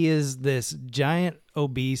entertaining. He is this giant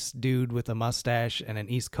obese dude with a mustache and an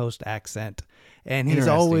East Coast accent, and he's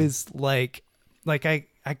always like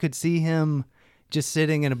I could see him just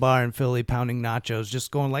sitting in a bar in Philly pounding nachos,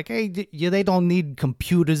 just going like, hey, they don't need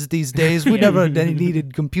computers these days. We never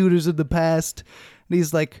needed computers in the past. And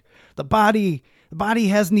he's like, the body The body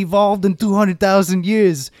hasn't evolved in 200,000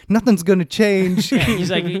 years. Nothing's gonna change. Yeah,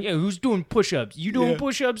 he's like, who's doing push-ups? You doing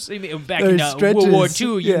push-ups? Back in World War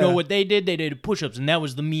II, you know what they did? They did push-ups, and that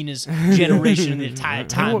was the meanest generation of the entire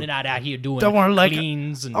time. They're not out here doing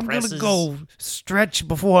cleans and presses. I'm gonna go stretch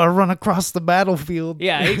before I run across the battlefield.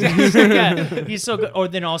 Yeah, exactly. Yeah, he's so good. Or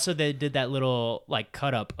then also they did that little like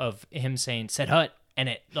cut up of him saying "Set Hut," and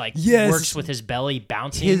it like works with his belly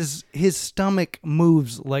bouncing. His stomach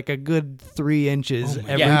moves like a good 3 inches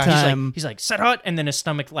every time. He's like "Set Hut," and then his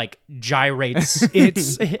stomach like gyrates.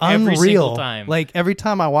 It's every unreal. Single time. Like every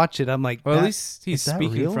time I watch it, I'm like, well, at least he's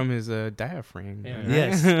speaking from his diaphragm. Yeah.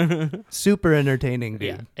 Yes, super entertaining,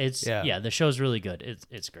 dude. Yeah, the show's really good.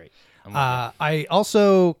 It's great. I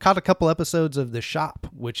also caught a couple episodes of The Shop,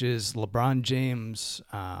 which is LeBron James,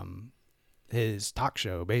 his talk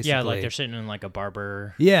show, basically. Yeah, like they're sitting in like a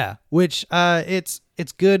barber. Yeah, which it's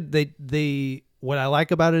good. They what I like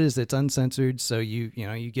about it is it's uncensored, so you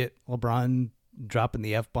get LeBron dropping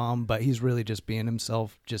the F-bomb, but he's really just being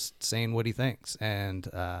himself, just saying what he thinks. And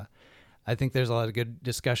I think there's a lot of good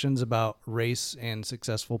discussions about race and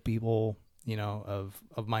successful people,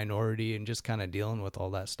 of minority, and just kind of dealing with all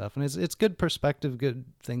that stuff. And it's good perspective, good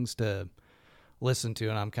things to listen to.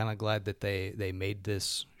 And I'm kind of glad that they made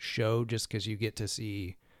this show, just because you get to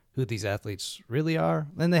see who these athletes really are.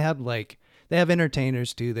 And they have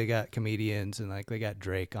entertainers too. They got comedians, and like they got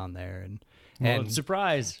Drake on there, and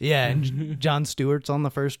surprise. Yeah, and Jon Stewart's on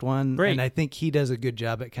the first one. Great. And I think he does a good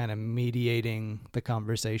job at kind of mediating the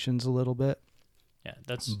conversations a little bit. Yeah,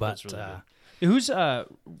 that's really good. Who's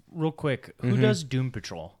real quick? Who does Doom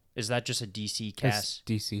Patrol? Is that just a DC cast?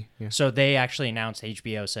 It's DC. Yeah. So they actually announced,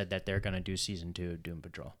 HBO said that they're going to do season 2 of Doom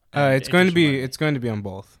Patrol. It's going to be on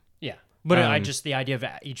both. Yeah, but the idea of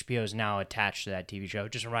HBO is now attached to that TV show.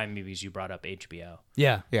 It just reminded me because you brought up HBO.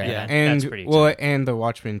 Yeah. And that's pretty exciting. And the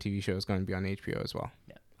Watchmen TV show is going to be on HBO as well.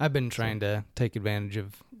 Yeah. I've been trying to take advantage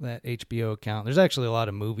of that HBO account. There's actually a lot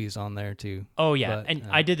of movies on there too. Oh yeah, but, and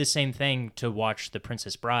I did the same thing to watch The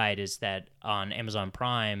Princess Bride. Is that on Amazon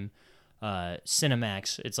Prime,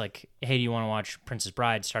 Cinemax? It's like, hey, do you want to watch Princess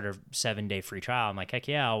Bride? Start a 7-day free trial. I'm like, heck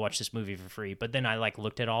yeah, I'll watch this movie for free. But then I like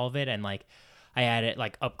looked at all of it, and like I added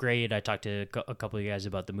like Upgrade. I talked to a couple of you guys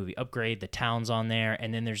about the movie Upgrade. The town's on there,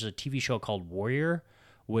 and then there's a TV show called Warrior,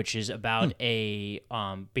 which is about a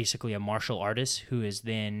basically a martial artist who is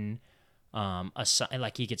then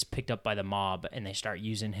he gets picked up by the mob, and they start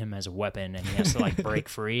using him as a weapon, and he has to like break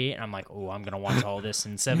free. And I'm like, oh, I'm gonna watch all this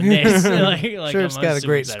in 7 days. Sure, it's got a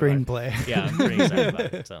great screenplay. Yeah, I'm pretty excited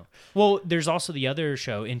about it. So, well, there's also the other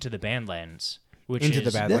show, Into the Badlands, which Into is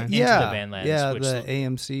the Badlands. Yeah, Into the Badlands, yeah, which, the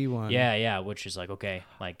AMC one. Yeah, which is like, okay,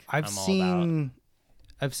 like I've seen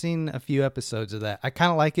a few episodes of that. I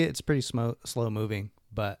kind of like it. It's pretty slow moving,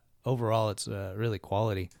 but overall, it's really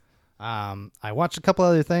quality. I watched a couple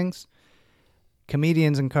other things.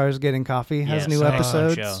 Comedians in Cars Getting Coffee has new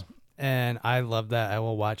episodes, and I love that. I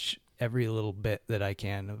will watch every little bit that I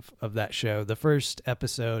can of that show. The first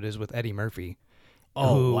episode is with Eddie Murphy.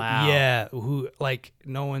 Oh, wow. Yeah, who like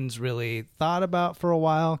no one's really thought about for a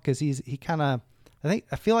while, because he kind of, I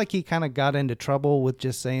feel like he kind of got into trouble with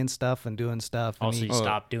just saying stuff and doing stuff. Also, he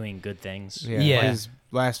stopped doing good things. Yeah. His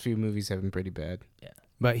last few movies have been pretty bad. Yeah.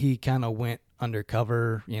 But he kind of went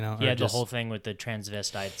undercover, He had the whole thing with the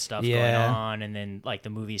transvestite stuff going on, and then like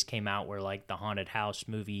the movies came out were like the haunted house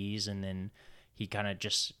movies, and then he kind of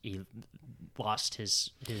he lost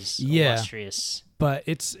his illustrious. But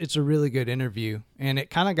it's a really good interview, and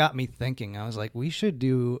it kind of got me thinking. I was like, we should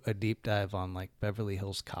do a deep dive on like Beverly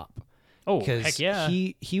Hills Cop. Oh, heck yeah!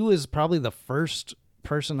 He was probably the first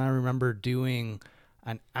person I remember doing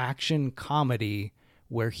an action comedy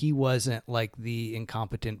where he wasn't like the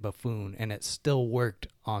incompetent buffoon, and it still worked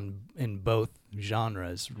in both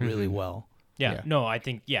genres really well. Yeah, no, I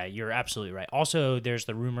think, you're absolutely right. Also, there's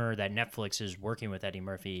the rumor that Netflix is working with Eddie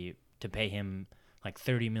Murphy to pay him like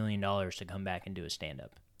 $30 million to come back and do a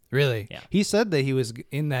stand-up. Really? Yeah. He said that he was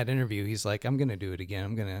in that interview. He's like, I'm going to do it again.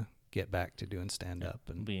 I'm going to get back to doing stand-up.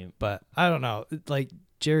 But I don't know. Like,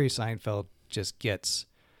 Jerry Seinfeld just gets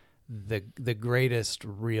the greatest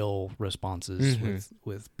real responses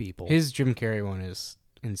with people. His Jim Carrey one is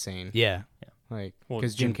insane. Yeah. Like,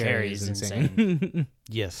 because Jim Carrey is insane.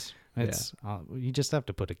 Yes. It's you just have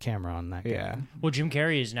to put a camera on that guy. Yeah. Well, Jim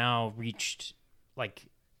Carrey has now reached, like,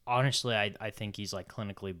 honestly, I think he's like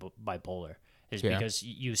clinically bipolar. Because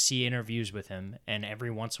you see interviews with him, and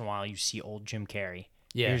every once in a while you see old Jim Carrey.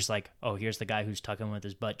 Yeah. Here's like, oh, here's the guy who's tucking with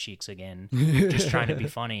his butt cheeks again, just trying to be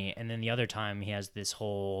funny. And then the other time he has this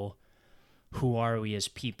whole, who are we as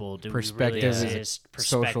people? Do we really exist?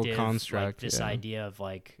 Social construct. Like this idea of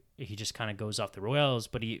like he just kind of goes off the rails,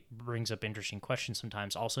 but he brings up interesting questions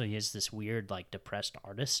sometimes. Also, he is this weird, like, depressed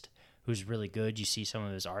artist who's really good. You see some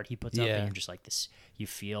of his art he puts up, and you're just like this. You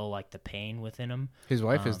feel like the pain within him. His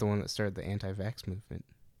wife is the one that started the anti-vax movement.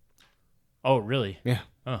 Oh, really? Yeah.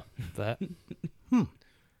 Oh, that.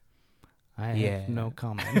 I have no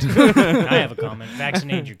comment. I have a comment.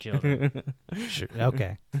 Vaccinate your children. Sure.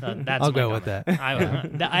 Okay. That's I'll go comment. with that.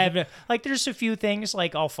 I have like. There's a few things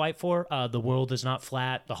like I'll fight for. The world is not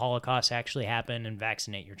flat. The Holocaust actually happened, and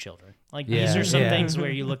vaccinate your children. Like these are some things where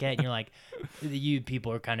you look at and you're like, you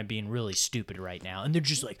people are kind of being really stupid right now, and they're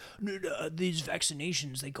just like, these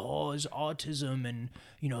vaccinations they cause autism, and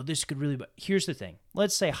this could really. But here's the thing.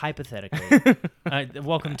 Let's say hypothetically,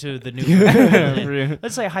 welcome to the new.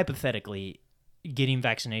 Let's say hypothetically, getting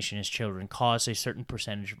vaccination as children caused a certain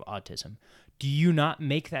percentage of autism. Do you not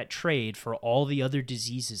make that trade for all the other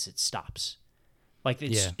diseases it stops? Like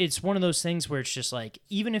it's one of those things where it's just like,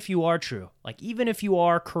 even if you are true, like even if you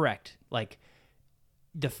are correct, like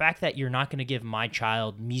the fact that you're not going to give my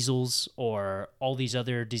child measles or all these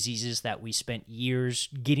other diseases that we spent years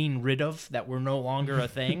getting rid of that were no longer a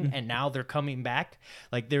thing and now they're coming back.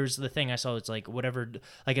 Like there's the thing I saw, it's like whatever,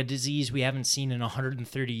 like a disease we haven't seen in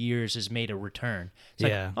 130 years has made a return. It's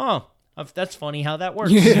like, oh, that's funny how that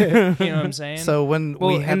works. You know what I'm saying? So when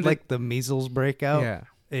we had like the measles breakout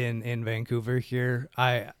in Vancouver here,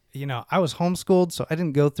 I was homeschooled, so I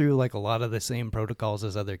didn't go through like a lot of the same protocols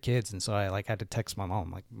as other kids. And so I like had to text my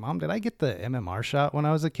mom, like, Mom, did I get the MMR shot when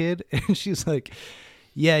I was a kid? And she's like,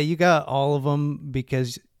 yeah, you got all of them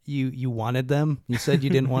because you wanted them. You said you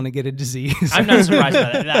didn't want to get a disease. I'm not surprised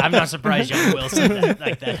by that. I'm not surprised young Will said that.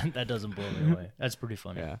 Like that doesn't blow me away. That's pretty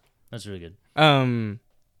funny. Yeah. That's really good.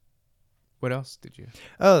 What else did you?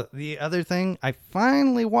 Oh, the other thing, I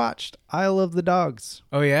finally watched Isle of the Dogs.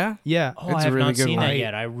 Oh, yeah? Yeah. Oh, I have not seen that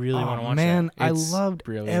yet. I really want to watch that. It's I loved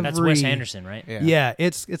brilliant. That's Wes Anderson, right? Yeah,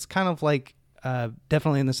 it's kind of like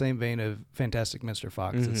definitely in the same vein of Fantastic Mr.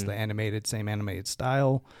 Fox. Mm-hmm. It's the same animated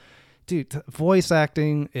style. Dude, voice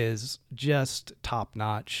acting is just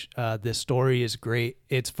top-notch. This story is great.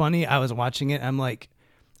 It's funny. I was watching it. I'm like,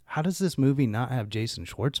 how does this movie not have Jason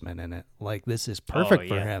Schwartzman in it? Like, this is perfect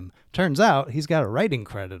for him. Turns out he's got a writing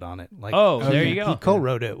credit on it. Like, there you go. He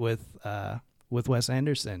co-wrote it with Wes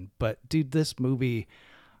Anderson. But dude, this movie,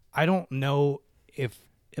 I don't know if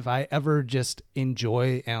I ever just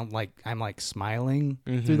enjoy and I'm like smiling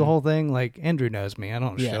through the whole thing. Like Andrew knows me, I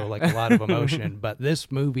don't show like a lot of emotion. But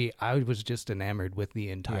this movie, I was just enamored with the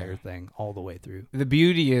entire thing all the way through. The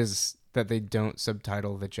beauty is that they don't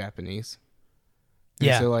subtitle the Japanese.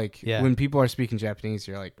 And so, when people are speaking Japanese,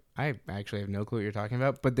 you're like, I actually have no clue what you're talking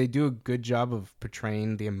about. But they do a good job of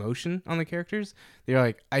portraying the emotion on the characters. They're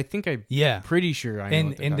like, I think pretty sure I know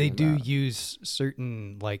what they're and they talking do about. use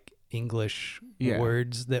certain, like, English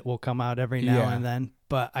words that will come out every now and then.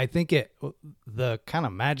 But I think the kind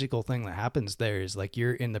of magical thing that happens there is, like,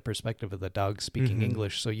 you're in the perspective of the dog speaking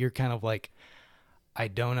English. So you're kind of like, I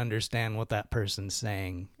don't understand what that person's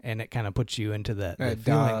saying, and it kind of puts you into the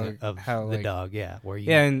feeling of the dog, where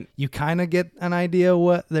you kind of get an idea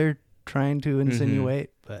what they're trying to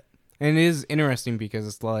insinuate. And it is interesting because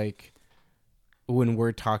it's like when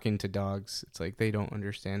we're talking to dogs, it's like they don't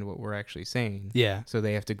understand what we're actually saying. Yeah. So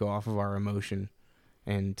they have to go off of our emotion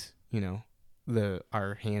and,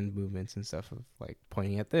 our hand movements and stuff of like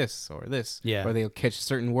pointing at this or this. Yeah. Or they'll catch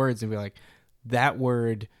certain words and be like, that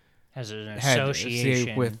word has an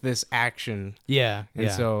association with this action. Yeah. And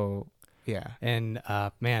so, And,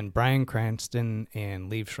 man, Bryan Cranston and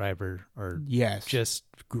Liev Schreiber are just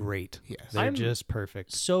great. Yes. They're just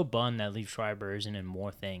perfect. So bummed that Liev Schreiber isn't in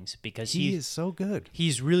more things because he is so good.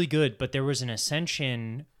 He's really good, but there was an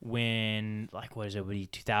ascension when,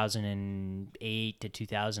 2008 to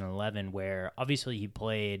 2011, where obviously he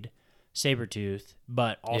played Sabretooth,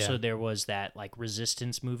 but also there was that,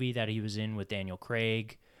 Resistance movie that he was in with Daniel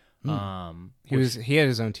Craig. He had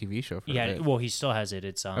his own TV show for a bit. Well, he still has it.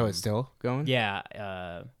 It's it's still going?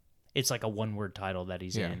 Yeah, it's like a one-word title that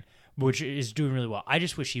he's in, which is doing really well. I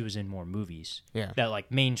just wish he was in more movies. Yeah.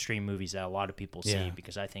 That mainstream movies that a lot of people see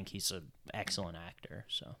because I think he's an excellent actor.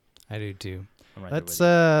 So I do too. That's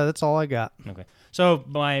all I got. Okay. So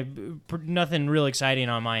nothing real exciting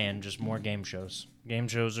on my end, just more game shows. Game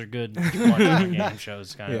shows are good. Game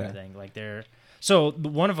shows kind of thing. So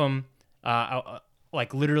one of them,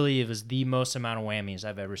 literally, it was the most amount of whammies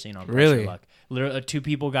I've ever seen on Pressure Luck. Literally, 2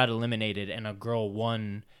 people got eliminated, and a girl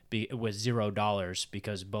won with $0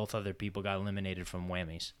 because both other people got eliminated from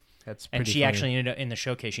whammies. That's pretty. And she funny. actually ended up in the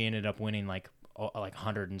showcase. She ended up winning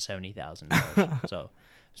 $170,000. So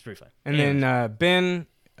it's pretty fun. And then Ben,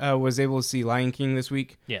 was able to see Lion King this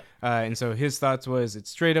week. Yeah. And so his thoughts was it's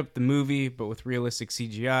straight up the movie, but with realistic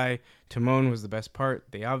CGI. Timon was the best part.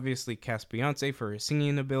 They obviously cast Beyonce for her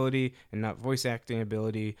singing ability and not voice acting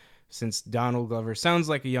ability, since Donald Glover sounds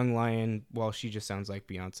like a young lion while she just sounds like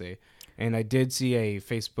Beyonce. And I did see a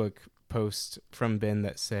Facebook post from Ben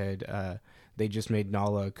that said they just made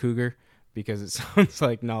Nala a cougar because it sounds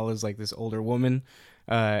like Nala's like this older woman,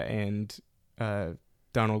 and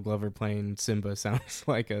Donald Glover playing Simba sounds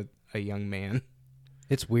like a young man.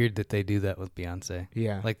 It's weird that they do that with Beyonce.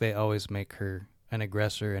 Yeah. Like they always make her an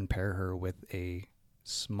aggressor and pair her with a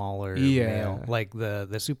smaller male. Like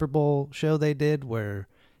the Super Bowl show they did where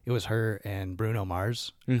it was her and Bruno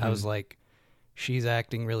Mars. I was like, she's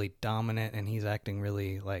acting really dominant and he's acting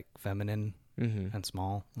really like feminine and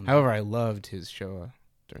small. However, I loved his show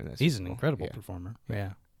during this. He's an incredible performer.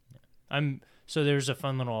 Yeah. So there's a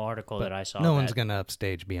fun little article that I saw. No one's gonna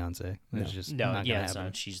upstage Beyonce. It's just not gonna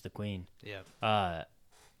happen. She's the queen. Yeah.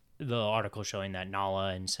 The article showing that Nala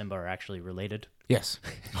and Simba are actually related. Yes.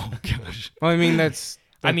 Oh gosh. Well, I mean that's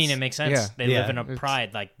I mean, it makes sense. Yeah. They live in a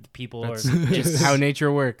pride. Like people are just how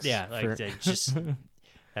nature works. Yeah, like just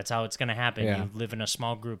that's how it's gonna happen. Yeah. You live in a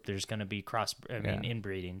small group. There's gonna be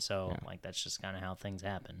inbreeding. So like that's just kind of how things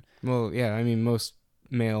happen. Well, yeah. I mean, most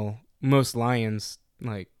lions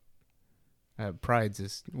like prides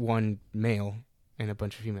is one male and a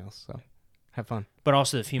bunch of females. So have fun. But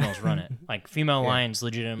also the females run it. Like female lions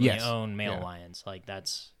legitimately own male lions. Like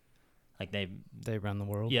that's. Like they run the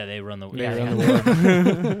world. Yeah, they run the world.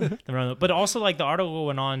 They run but also like the article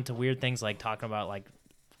went on to weird things like talking about like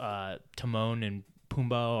Timon and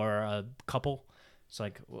Pumbaa are a couple. It's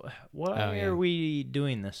like why are we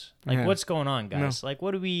doing this? Like what's going on, guys? No. Like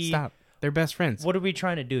what do we stop? They're best friends. What are we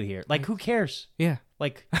trying to do here? Like who cares? Yeah.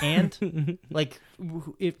 Like and like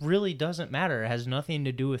it really doesn't matter. It has nothing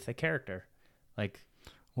to do with the character. Like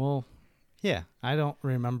well, yeah, I don't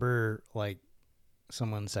remember like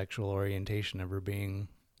someone's sexual orientation ever being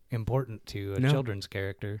important to a children's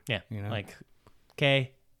character. Yeah. You know? Like,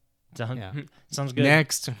 okay. Sounds good.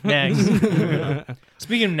 Next.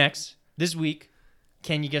 Speaking of next, this week,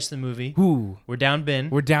 can you guess the movie? Ooh. We're down Ben.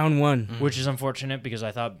 We're down one. Which is unfortunate because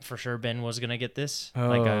I thought for sure Ben was going to get this. Oh.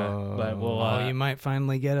 But we'll... you might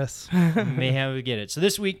finally get us. May have to get it. So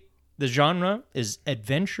this week, the genre is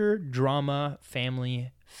adventure, drama,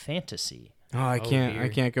 family, fantasy. Oh, I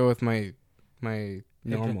can't go with my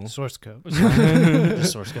normal source code.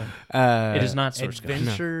 Just source code. It is not source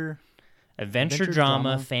code. Adventure,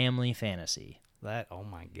 drama, family, fantasy. Oh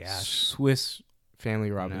my gosh. Swiss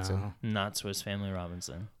Family Robinson. No. Not Swiss Family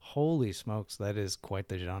Robinson. Holy smokes, that is quite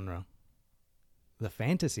the genre. The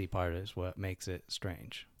fantasy part is what makes it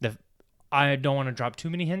strange. I don't want to drop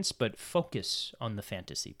too many hints, but focus on the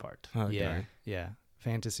fantasy part. Okay. Yeah.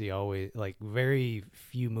 Fantasy always, like, very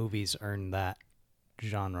few movies earn that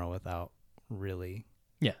genre without really.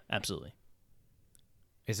 Yeah, absolutely.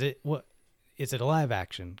 Is it a live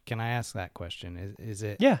action? Can I ask that question? Is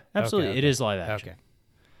it? Yeah, absolutely. Okay. It is live action. Okay.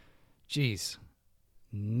 Jeez,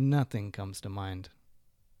 nothing comes to mind.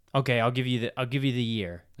 Okay, I'll give you the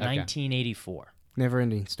year. Okay. 1984.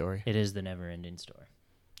 Never-ending Story. It is the Never-ending Story.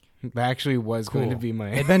 That actually was going to be my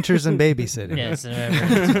Adventures in Babysitting. Yes.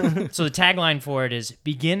 So the tagline for it is: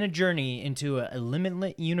 begin a journey into a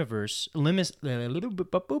limitless universe.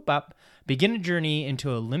 Begin a journey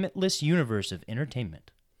into a limitless universe of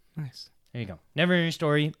entertainment. Nice. There you go. Never-ending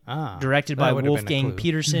Story. Directed by Wolfgang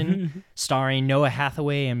Peterson, starring Noah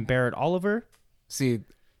Hathaway and Barrett Oliver. See,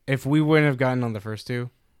 if we wouldn't have gotten on the first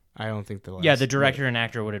two, I don't think the last. Yeah, the director and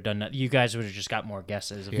actor would have done that. You guys would have just got more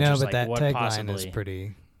guesses. No, just but like, that tagline is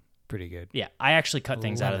pretty good. Yeah, I actually cut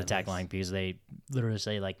things out of the tagline because they literally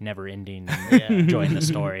say like never ending and join the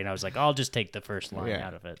story, and I was like, I'll just take the first line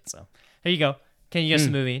out of it. So there you go. Can you guess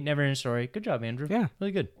the movie? Never ending Story. Good job, Andrew. Yeah,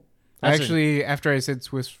 really good. After I said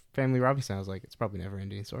Swiss Family Robinson, I was like, it's probably Never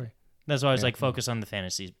Ending Story. That's why I was like, focus on the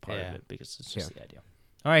fantasy part of it because it's just the idea.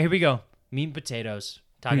 All right, here we go. Meat and potatoes.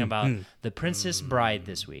 Talking about The Princess Bride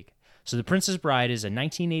this week. So The Princess Bride is a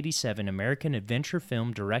 1987 American adventure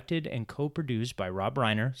film directed and co-produced by Rob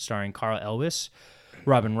Reiner, starring Carl Elwes,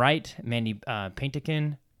 Robin Wright, Mandy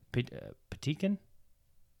Patinkin.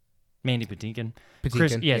 Mandy Patinkin.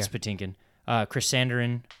 It's Patinkin. Chris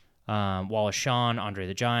Sanderin, Wallace Shawn, Andre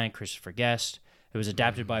the Giant, Christopher Guest. It was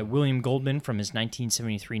adapted by William Goldman from his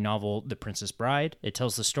 1973 novel The Princess Bride. It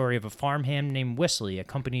tells the story of a farmhand named Wesley,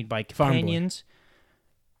 accompanied by companions.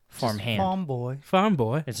 Farm boy.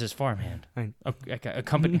 It says farmhand. Farm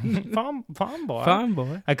boy. Farm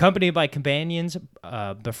boy. Accompanied by companions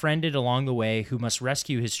befriended along the way who must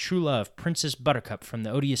rescue his true love, Princess Buttercup, from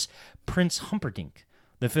the odious Prince Humperdinck.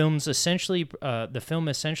 The film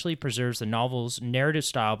essentially preserves the novel's narrative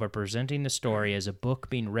style by presenting the story as a book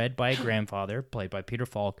being read by a grandfather, played by Peter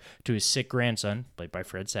Falk, to his sick grandson, played by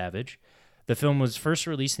Fred Savage. The film was first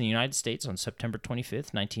released in the United States on September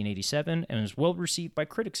 25th, 1987, and was well received by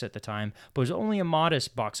critics at the time, but was only a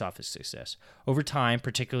modest box office success. Over time,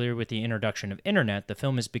 particularly with the introduction of internet, the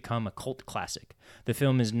film has become a cult classic. The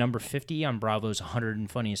film is number 50 on Bravo's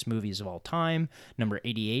 100 Funniest Movies of All Time, number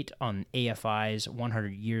 88 on AFI's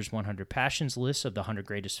 100 Years, 100 Passions list of the 100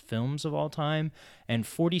 Greatest Films of All Time, and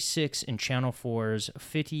 46 in Channel 4's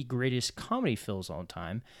 50 Greatest Comedy Films of All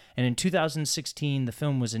Time. And in 2016, the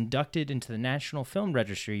film was inducted into the National Film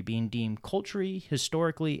Registry, being deemed culturally,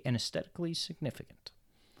 historically, and aesthetically significant.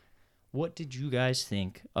 What did you guys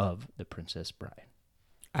think of The Princess Bride?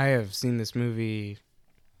 I have seen this movie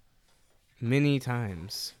many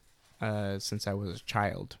times since I was a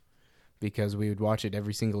child, because we would watch it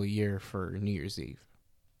every single year for New Year's Eve.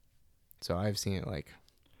 So I've seen it like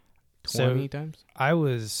 20 times. I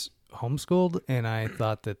was homeschooled, and I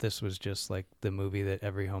thought that this was just like the movie that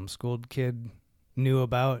every homeschooled kid knew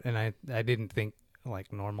about, and I didn't think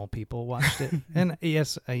like normal people watched it. And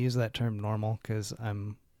yes, I use that term normal because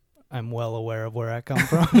I'm well aware of where I come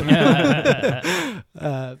from.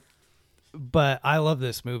 But I love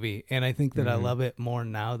this movie, and I think that I love it more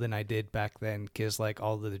now than I did back then, because like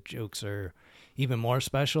all of the jokes are even more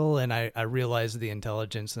special, and I realize the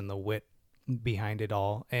intelligence and the wit behind it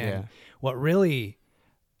all. And what really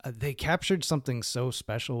they captured something so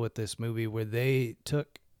special with this movie, where they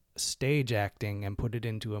took stage acting and put it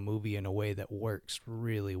into a movie in a way that works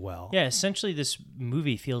really well. Yeah, essentially this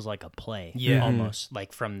movie feels like a play. Almost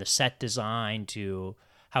like from the set design to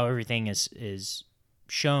how everything is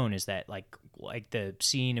shown, is that like the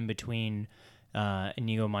scene in between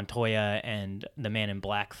Inigo Montoya and the Man in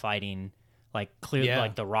Black fighting, like clearly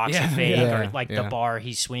like the rocks are fake, or like the bar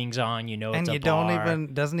he swings on, you know, it's a bar.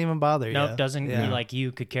 Doesn't even bother you. Nope, doesn't. Like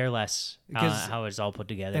you could care less how it's all put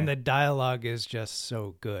together. And the dialogue is just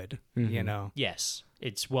so good, you know. Yes,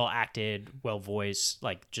 it's well acted, well voiced.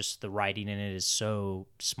 Like just the writing in it is so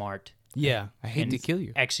smart. Yeah, I hate to kill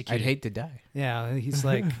you. Execute. I'd hate to die. Yeah, he's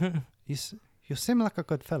like, you seem like a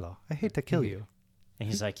good fellow. I hate to kill you. And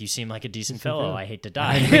he's like, you seem like a decent fellow. I hate to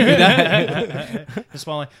die.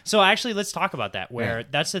 So actually, let's talk about that, where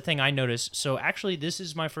that's the thing I noticed. So actually, this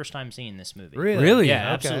is my first time seeing this movie. Really?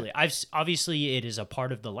 Yeah, absolutely. Obviously, it is a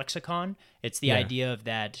part of the lexicon. It's the idea of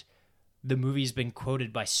that the movie's been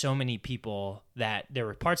quoted by so many people that there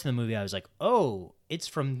were parts of the movie I was like, oh, it's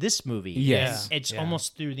from this movie. Yes. It's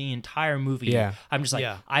almost through the entire movie. Yeah. I'm just like,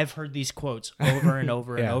 I've heard these quotes over and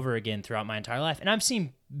over and over again throughout my entire life. And I've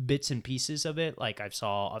seen bits and pieces of it. Like I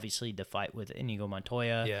saw, obviously, the fight with Inigo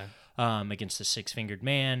Montoya against the Six-Fingered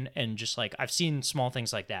Man. And just like, I've seen small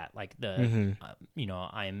things like that. Like the, you know,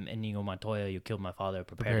 I'm Inigo Montoya, you killed my father,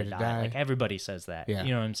 prepare to die. Like everybody says that. Yeah.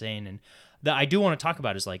 You know what I'm saying? And the I do want to talk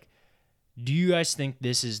about is like, do you guys think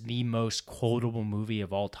this is the most quotable movie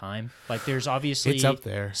of all time? Like, there's obviously it's up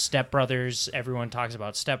there. Step Brothers. Everyone talks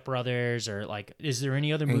about Step Brothers, or like, is there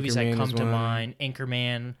any other movies that come to mind?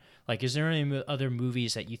 Anchorman. Like, is there any other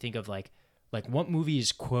movies that you think of? Like what movie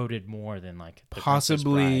is quoted more than like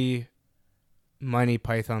possibly Monty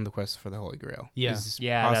Python: The Quest for the Holy Grail?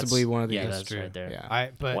 Possibly one of the that's right there.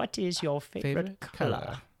 Yeah. But what is your favorite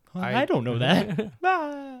color? I don't know that.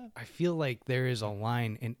 I feel like there is a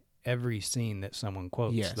line in every scene that someone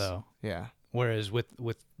quotes, though. Yeah. Whereas with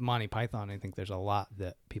Monty Python, I think there's a lot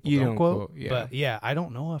that people don't quote. But I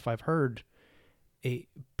don't know if I've heard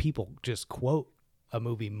people just quote a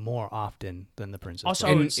movie more often than The Princess. Also,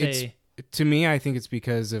 I would say, to me, I think it's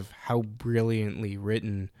because of how brilliantly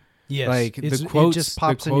written. Yes, like the quotes, it just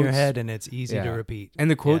pops in your head, and it's easy to repeat. And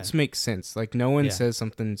the quotes make sense. Like no one says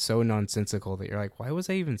something so nonsensical that you're like, "Why was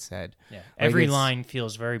that even said?" Yeah, like every line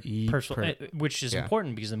feels very personal, which is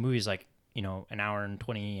important because the movie's like, you know, an hour and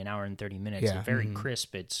 20, an hour and 30 minutes. It's very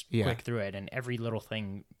crisp. It's quick through it, and every little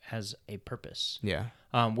thing has a purpose. Yeah.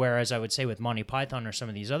 Whereas I would say with Monty Python or some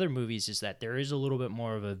of these other movies is that there is a little bit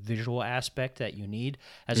more of a visual aspect that you need,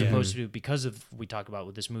 as opposed to, because of, we talked about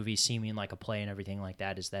with this movie seeming like a play and everything like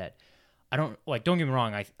that, is that don't get me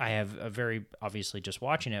wrong, I have a very, obviously just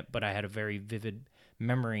watching it, but I had a very vivid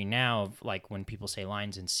memory now of like when people say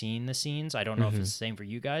lines and seeing the scenes. I don't know if it's the same for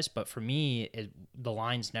you guys, but for me, the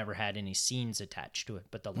lines never had any scenes attached to it,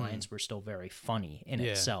 but the lines were still very funny in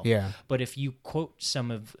itself. Yeah. But if you quote some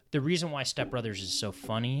of the reason why Step Brothers is so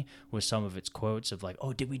funny was some of its quotes of like,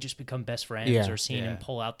 oh, did we just become best friends? Or seeing him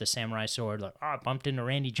pull out the samurai sword, like, oh, I bumped into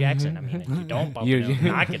Randy Jackson. I mean, if you don't bump into him,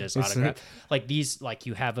 not get his autograph. Like these, like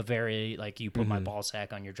you have a very, like you put my ball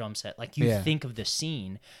sack on your drum set. Like you think of the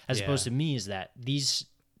scene, as opposed to me, is that these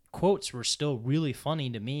quotes were still really funny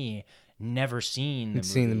to me, never seen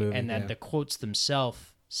the movie, and that the quotes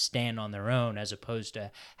themselves stand on their own as opposed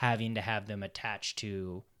to having to have them attached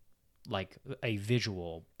to like a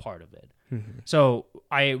visual part of it. Mm-hmm. So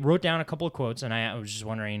I wrote down a couple of quotes, and I was just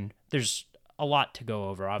wondering, there's a lot to go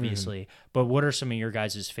over, obviously, but what are some of your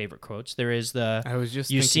guys' favorite quotes? There is the,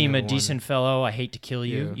 you seem a decent fellow, I hate to kill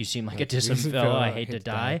you. Yeah. You seem like a decent fellow, I hate to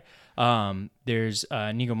die. There's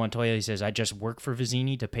Inigo Montoya, he says, I just work for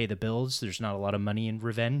Vizzini to pay the bills. There's not a lot of money in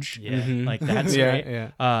revenge. Yeah. Mm-hmm. Like, that's right.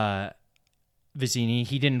 Yeah. Vizzini,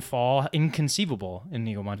 he didn't fall. Inconceivable,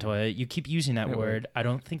 Inigo Montoya. You keep using that word. I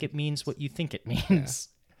don't think it means what you think it means.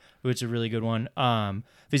 Which is a really good one.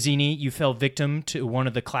 Vizzini, you fell victim to one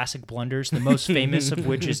of the classic blunders, the most famous of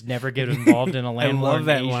which is never get involved in a land war in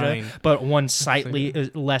Asia. Line. But one slightly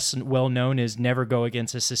less well-known is never go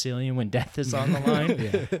against a Sicilian when death is on the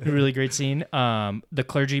line. Really great scene. The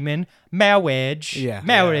clergyman, marriage.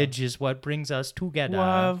 Marriage is what brings us together.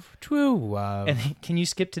 Love, true love. And can you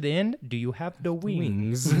skip to the end? Do you have the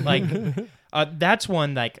wings? Like... that's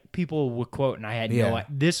one like people would quote, and I had no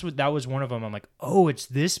idea. That was one of them. I'm like, oh, it's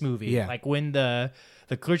this movie. Yeah. Like when the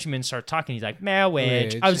clergyman starts talking, he's like,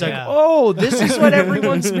 marriage. I was like, oh, this is what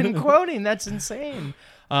everyone's been quoting. That's insane.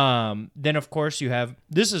 Then of course you have,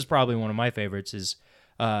 this is probably one of my favorites, is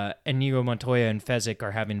Inigo Montoya and Fezzik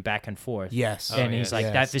are having back and forth. Yes. And he's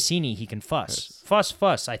like, that Vizzini, he can fuss. Yes.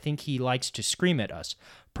 Fuss. I think he likes to scream at us.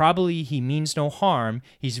 Probably he means no harm.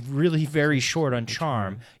 He's really very short on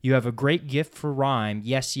charm. You have a great gift for rhyme.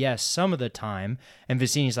 Yes, some of the time. And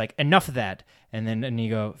Vizzini's like, enough of that. And then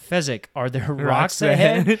Inigo, Fezzik, are there rocks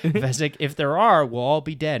ahead? Fezzik, if there are, we'll all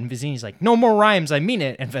be dead. And Vizzini's like, no more rhymes, I mean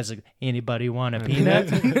it. And Fezzik, anybody want a peanut?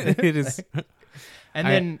 It is.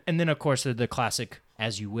 And then of course the classic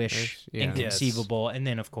 "As You Wish," inconceivable, and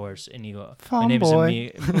then of course Inigo. My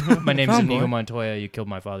name's Inigo Montoya. You killed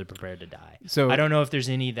my father. Prepare to die. So I don't know if there's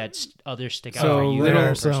any that others stick out for you. There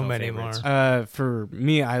are so many more. For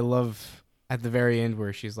me, I love at the very end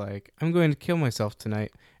where she's like, "I'm going to kill myself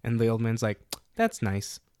tonight," and the old man's like, "That's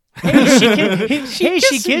nice." Hey,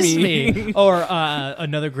 she kissed me. Or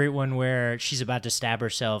another great one where she's about to stab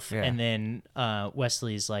herself, and then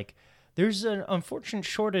Wesley's like, there's an unfortunate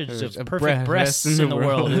shortage of perfect breasts in the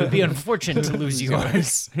world. It would be unfortunate to lose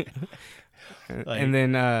yours. And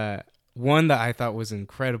then one that I thought was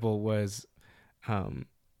incredible was,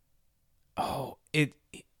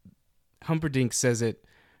 Humperdinck says it,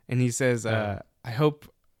 and he says, I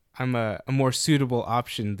hope I'm a more suitable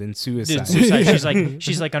option than suicide.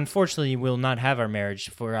 She's like, unfortunately, we'll not have our marriage,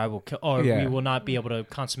 for I will kill, or we will not be able to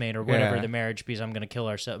consummate or whatever the marriage, because I'm going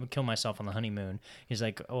to kill myself on the honeymoon. He's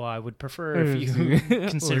like, oh, I would prefer if you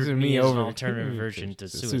considered me as an alternative version to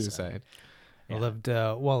suicide. I loved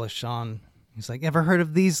Wallace Shawn. He's like, ever heard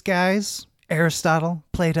of these guys? Aristotle,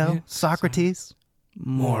 Plato, Socrates,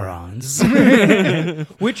 morons.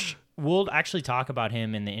 Which. We'll actually talk about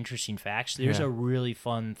him in the interesting facts. There's a really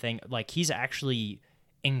fun thing. Like, he's actually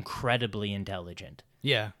incredibly intelligent.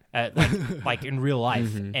 Yeah. Like in real life.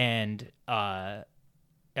 Mm-hmm. And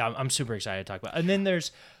I'm super excited to talk about it. And then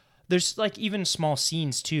there's like even small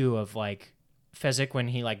scenes too of like Fezzik when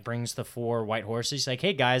he like brings the 4 white horses. He's like,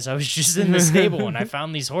 hey guys, I was just in the stable and I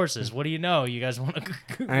found these horses. What do you know? You guys want to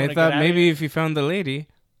I thought maybe if you found the lady.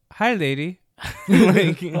 Hi, lady.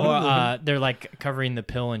 Or they're like covering the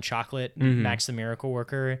pill in chocolate. Mm-hmm. Max the Miracle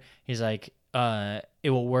Worker, he's like, it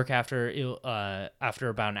will work after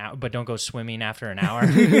about an hour, but don't go swimming after an hour.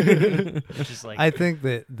 Which is like, I think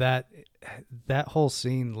that whole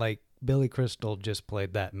scene, like Billy Crystal just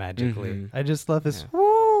played that magically. Mm-hmm. I just love his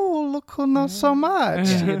look who knows so much,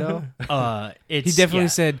 you know. He definitely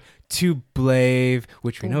said to blave,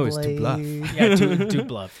 which we know is to bluff. Yeah, to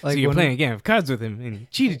bluff. Like so you're playing a game of cards with him, and he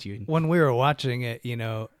cheated you. When we were watching it, you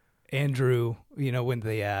know, Andrew, you know, when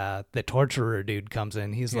the torturer dude comes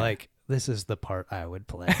in, he's like, "This is the part I would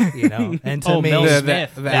play," you know. And to me, Mel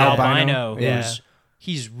Smith, the albino,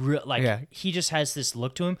 he's he just has this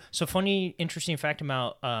look to him. So funny, interesting fact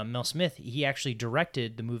about Mel Smith, he actually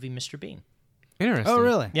directed the movie Mr. Bean. Interesting. Oh,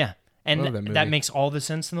 really? Yeah. And that makes all the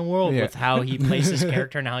sense in the world with how he plays his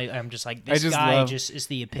character and how I'm just like, this guy is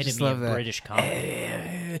the epitome of British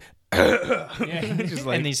comedy.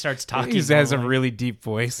 And he starts talking. He has a really deep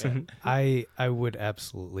voice. Yeah. I would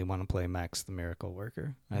absolutely want to play Max the Miracle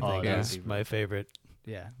Worker. I think that's my favorite.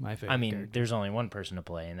 Yeah, my favorite. I mean, character. There's only one person to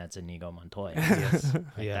play, and that's Inigo Montoya. Yes.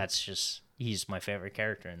 That's just, he's my favorite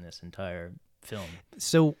character in this entire film.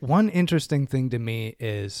 So one interesting thing to me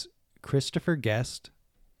is Christopher Guest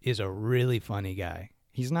is a really funny guy.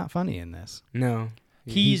 He's not funny in this. No.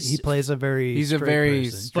 He plays a very straight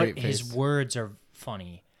person. But his words are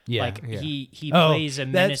funny. He plays a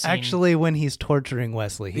menacing... That's actually when he's torturing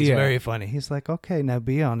Wesley. He's very funny. He's like, okay, now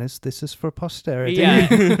be honest. This is for posterity.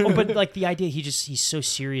 Yeah. But like the idea, he's so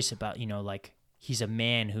serious about, like, he's a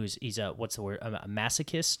man he's a, what's the word, a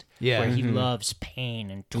masochist, where he loves pain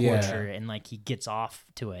and torture, and like he gets off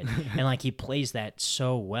to it, and like he plays that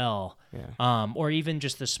so well. Or even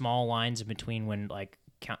just the small lines in between when like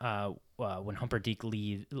when Humperdinck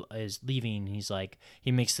is leaving, he's like,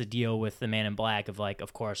 he makes the deal with the Man in Black of like,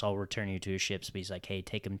 of course I'll return you to his ships, but he's like, hey,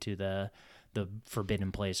 take him to the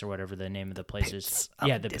forbidden place or whatever the name of the place is.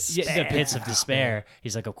 The pits of despair.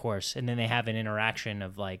 He's like, of course. And then they have an interaction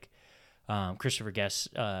of like, Christopher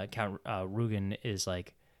Guest, Count Rugen is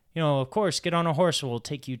like, of course, get on a horse, we'll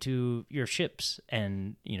take you to your ships.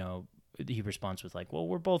 And, he responds with like, well,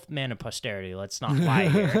 we're both men of posterity, let's not lie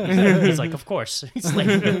here. He's like, of course. It's like,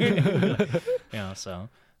 so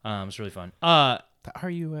it's really fun.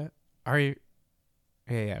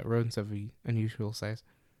 Rodents of unusual size.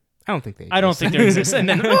 I don't think they exist. I don't think they exist. And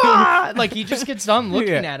then, like, he just gets done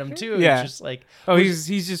looking at him, too. Yeah. It's just like... Oh, he's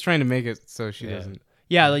just trying to make it so she doesn't...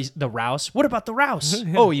 Yeah, the Rouse. What about the Rouse?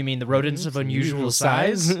 Oh, you mean the rodents of unusual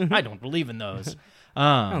size? I don't believe in those.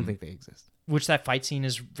 I don't think they exist. Which that fight scene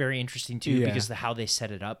is very interesting, too, because of how they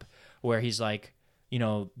set it up, where he's like,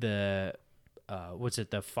 the... what's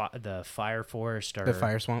it, the fire forest or the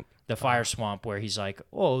fire swamp? The fire swamp, where he's like,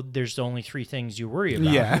 oh, there's only 3 things you worry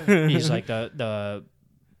about. Yeah. He's like, the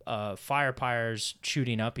fire pyres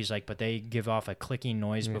shooting up. He's like, but they give off a clicking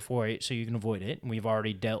noise before it, so you can avoid it. And we've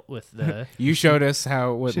already dealt with the... You showed us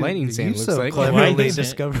what lightning sand looks like. Cleverly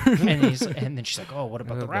discovered. and then she's like, oh, what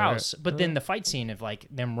about the Rouse? But then the fight scene of like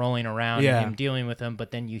them rolling around and him dealing with them,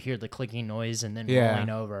 but then you hear the clicking noise and then rolling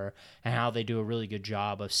over, and how they do a really good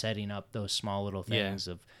job of setting up those small little things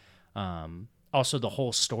of... also the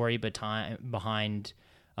whole story behind...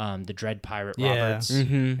 the Dread Pirate Roberts.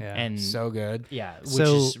 And so good. Yeah, which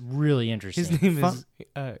is really interesting. His name is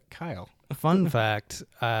Kyle. Fun fact,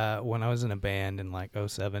 when I was in a band in like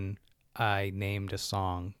 2007, I named a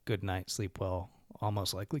song Good Night, Sleep Well,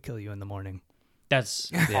 Almost Likely Kill You in the Morning.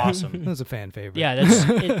 That's awesome. It was a fan favorite. Yeah,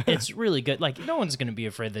 it's really good. Like, no one's going to be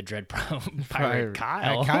afraid of the Dread Pirate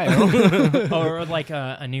Kyle. Or like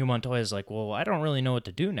Inigo Montoya is like, well, I don't really know what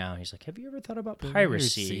to do now. He's like, have you ever thought about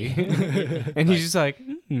piracy? And he's just like,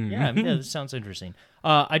 yeah, that sounds interesting.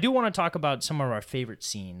 I do want to talk about some of our favorite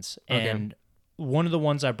scenes. And one of the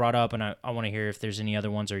ones I brought up, and I want to hear if there's any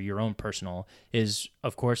other ones or your own personal, is,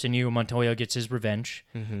 of course, Inigo Montoya gets his revenge.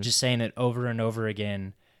 Just saying it over and over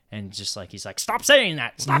again. And just like, he's like, stop saying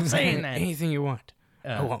that. Stop saying that. Anything you want.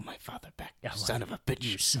 I want my father back. You son of a bitch.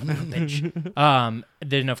 You son of a bitch.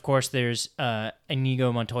 Then, of course, there's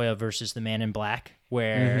Inigo Montoya versus the Man in Black,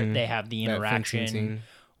 where they have the interaction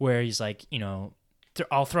where he's like,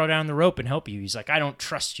 I'll throw down the rope and help you. He's like, I don't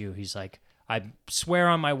trust you. He's like, I swear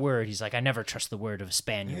on my word. He's like, I never trust the word of a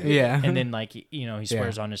Spaniard. Yeah. And then, like, he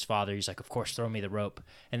swears on his father. He's like, of course, throw me the rope.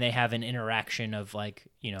 And they have an interaction of, like,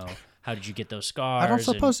 how did you get those scars? I don't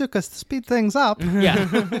suppose you could speed things up.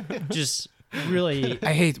 Yeah. Just really...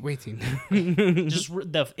 I hate waiting. Just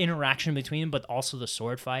the interaction between them, but also the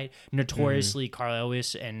sword fight. Notoriously, Carl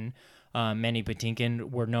Elwes and Mandy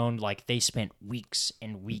Patinkin were known, like, they spent weeks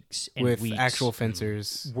and weeks and with weeks actual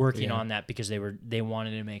fencers working on that, because they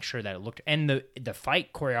wanted to make sure that it looked, and the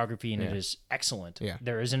fight choreography in it is excellent.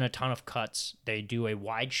 There isn't a ton of cuts. They do a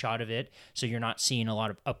wide shot of it, so you're not seeing a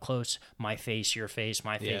lot of up close, my face, your face,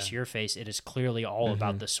 my face, your face. It is clearly all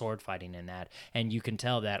about the sword fighting in that, and you can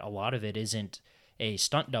tell that a lot of it isn't a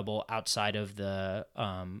stunt double outside of the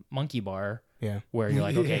monkey bar. Yeah, where you're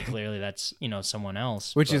like, okay, clearly that's someone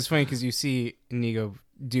else. Which is funny because you see Inigo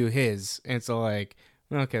do his, and it's all like,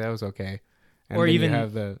 okay, that was okay. And or then even you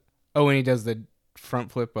have when he does the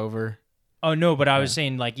front flip over. Oh no, but I was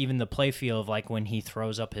saying, like, even the play feel of, like, when he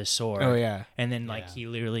throws up his sword. Oh yeah, and then like he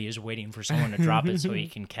literally is waiting for someone to drop it so he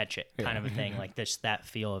can catch it, kind of a thing. Like that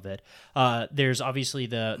feel of it. There's obviously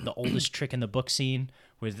the oldest trick in the book scene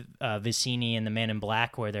with Vicini and the Man in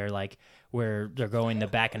Black, where they're going the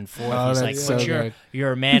back and forth. He's like, but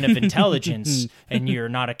you're a man of intelligence and you're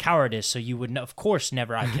not a cowardice, so you would, of course,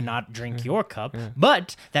 never, I cannot drink your cup,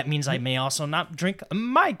 but that means I may also not drink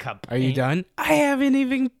my cup. Are you done? I haven't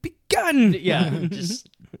even begun. Yeah, just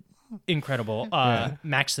incredible.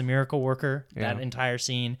 Max the Miracle Worker, that entire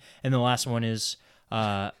scene. And the last one is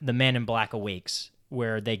the Man in Black Awakes,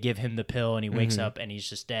 where they give him the pill and he wakes up and he's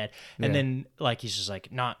just dead. And then, like, he's just like,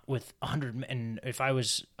 not with 100, and if I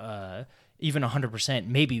was even 100%,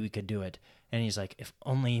 maybe we could do it. And he's like, if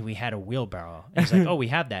only we had a wheelbarrow. And he's like, oh, we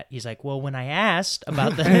have that. He's like, well, when I asked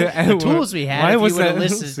about the tools we had, if you would have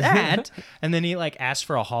listed that. And then he like asked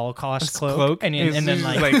for a Holocaust cloak. And then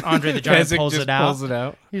like Andre the Giant pulls it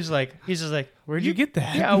out. He's just like, where'd you get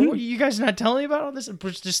that? Yeah, you guys not telling me about all this?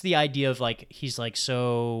 It's just the idea of like, he's like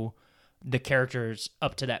so... The characters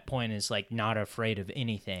up to that point is like not afraid of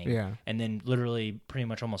anything. Yeah. And then literally pretty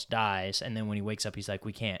much almost dies. And then when he wakes up, he's like,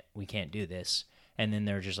 we can't do this. And then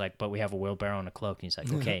they're just like, but we have a wheelbarrow and a cloak. And he's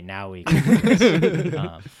like, okay, now we can do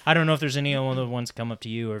this. I don't know if there's any other ones come up to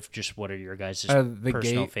you or if just what are your guys' the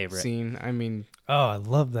personal gate favorite scene. I mean, oh, I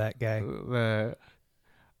love that guy.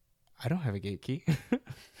 I don't have a gate key.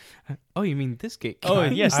 Oh, you mean this gate key? Oh,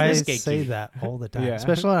 yes, this gate key. I say that all the time,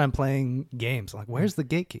 especially when I'm playing games. Like, where's the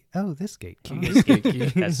gate key? Oh, this gate key. Oh, this gate key.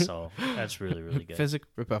 That's really, really good. Physic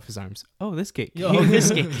rip off his arms. Oh, this gate key. Oh, this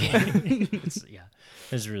gate key.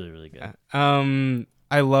 It's really, really good.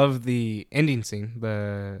 I love the ending scene,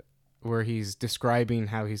 where he's describing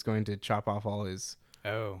how he's going to chop off all his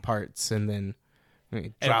parts, and then.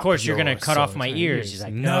 And of course, you're going to cut off my ears. He's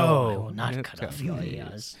like, no, I will not cut off your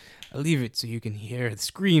ears. I'll leave it so you can hear the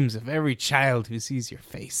screams of every child who sees your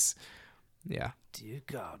face. Yeah. Dear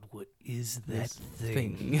God, what is that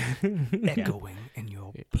thing echoing in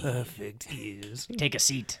your perfect ears? Take a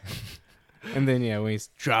seat. And then, when he's,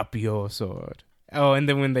 drop your sword. Oh, and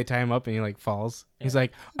then when they tie him up and he, like, falls, he's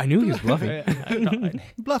like, I knew he was bluffing.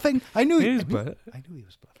 Bluffing? I knew he was bluffing.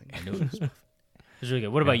 It was really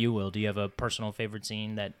good. What about you, Will? Do you have a personal favorite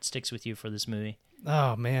scene that sticks with you for this movie?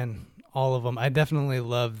 Oh, man. All of them. I definitely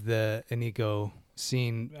love the Inigo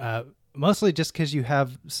scene, mostly just because you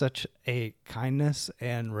have such a kindness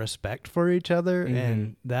and respect for each other,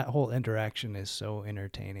 and that whole interaction is so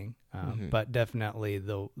entertaining. But definitely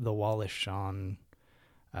the Wallace Shawn,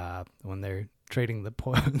 when they're trading the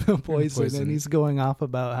poison, and he's going off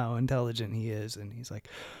about how intelligent he is, and he's like,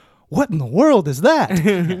 what in the world is that?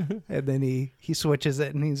 And then he switches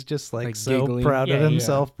it, and he's just like so giggling. Proud of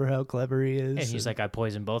himself for how clever he is. And he's like, I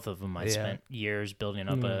poisoned both of them. I spent years building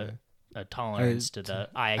up a tolerance to the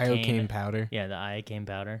iocane powder. Yeah, the iocane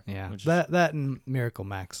powder. Yeah, that and Miracle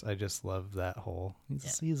Max. I just love that whole.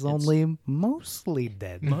 He's only mostly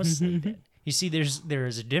dead. Mostly dead. You see, there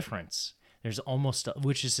is a difference. There's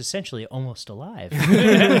which is essentially almost alive.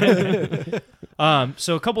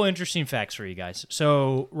 So a couple interesting facts for you guys.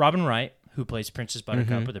 So Robin Wright, who plays Princess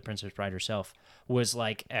Buttercup or the Princess Bride herself, was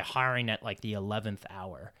like hiring at like the 11th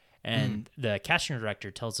hour. And the casting director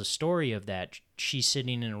tells the story of that. She's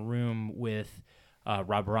sitting in a room with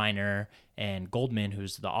Rob Reiner and Goldman,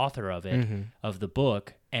 who's the author of it, of the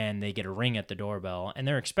book, and they get a ring at the doorbell, and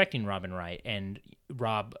they're expecting Robin Wright, and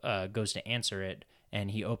Rob goes to answer it, and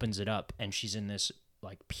he opens it up, and she's in this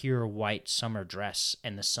like pure white summer dress,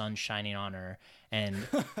 and the sun's shining on her, and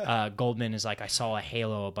Goldman is like, I saw a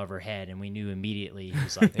halo above her head, and we knew immediately.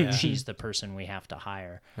 He's like, she's the person we have to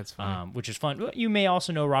hire. That's fun. Which is fun. You may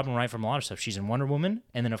also know Robin Wright from a lot of stuff. She's in Wonder Woman,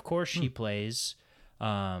 and then of course she plays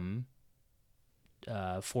Forrest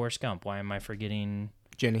Gump. Why am I forgetting?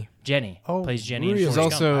 Jenny plays Jenny. Really? In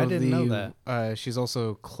Forrest Gump. I didn't know that. She's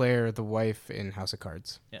also Claire, the wife in House of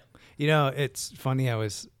Cards. Yeah. You know, it's funny. I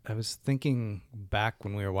was thinking back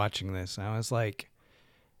when we were watching this, and I was like,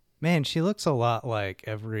 man, she looks a lot like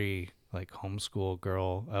every like homeschool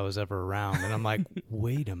girl I was ever around. And I'm like,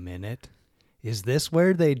 wait a minute. Is this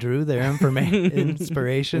where they drew their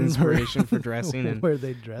inspiration for dressing and where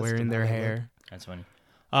they dressed wearing their hair? That's funny.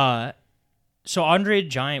 So Andre the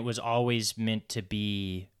Giant was always meant to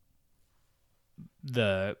be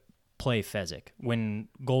the play Fezzik. When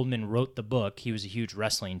Goldman wrote the book, he was a huge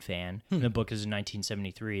wrestling fan. And the book is in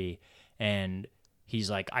 1973, and he's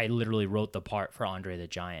like, I literally wrote the part for Andre the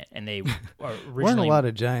Giant. And they originally weren't a lot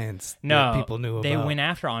of giants that people knew about. They went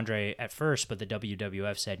after Andre at first, but the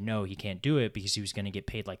WWF said no, he can't do it because he was going to get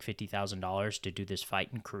paid like $50,000 to do this fight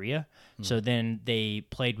in Korea. So then they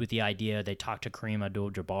played with the idea. They talked to Kareem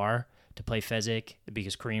Abdul-Jabbar to play Fezzik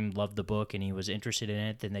because Kareem loved the book and he was interested in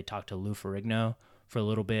it. Then they talked to Lou Ferrigno for a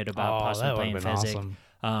little bit about possibly playing Fezzik.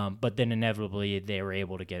 Awesome. But then inevitably they were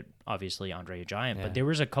able to get, obviously, Andre the Giant. Yeah. But there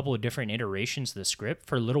was a couple of different iterations of the script.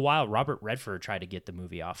 For a little while, Robert Redford tried to get the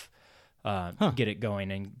movie off, get it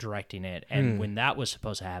going and directing it. And when that was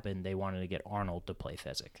supposed to happen, they wanted to get Arnold to play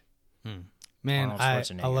Fezzik. Man,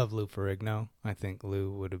 I love Lou Ferrigno. I think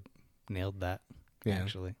Lou would have nailed that,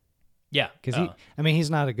 actually. Yeah. Because he's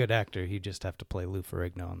not a good actor. He'd just have to play Lou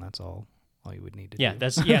Ferrigno, and that's all you would need to do.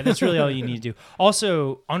 That's really all you need to do.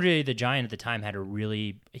 Also, Andre the Giant at the time had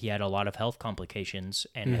a lot of health complications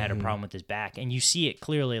and had a problem with his back. And you see it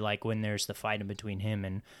clearly, like when there's the fight in between him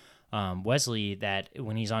and Wesley that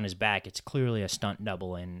when he's on his back, it's clearly a stunt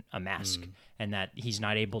double in a mask, and that he's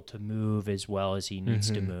not able to move as well as he needs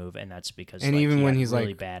to move, and that's because and like, even he when had he's really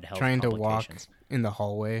like bad health trying to walk complications. in the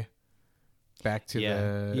hallway back to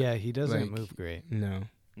the he doesn't like, move great. No,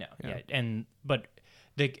 and but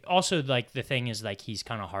also like the thing is like he's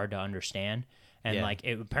kind of hard to understand. And like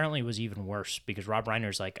it apparently was even worse because Rob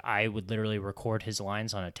Reiner's like I would literally record his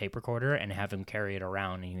lines on a tape recorder and have him carry it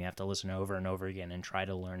around, and you have to listen over and over again and try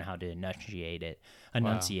to learn how to enunciate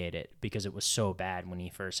it because it was so bad when he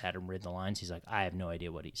first had him read the lines. He's like, I have no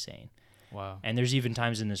idea what he's saying. Wow. And there's even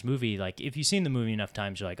times in this movie, like if you've seen the movie enough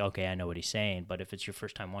times, you're like, okay, I know what he's saying. But if it's your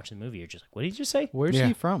first time watching the movie, you're just like, what did he just say? Where's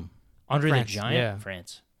he from? Andre France. the Giant,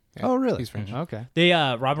 France. Yeah, oh, really? He's French. Okay. They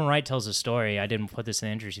Robin Wright tells a story. I didn't put this in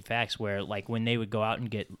Interesting Facts where like when they would go out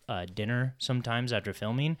and get dinner sometimes after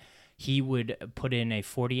filming, he would put in a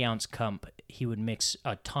 40-ounce cup. He would mix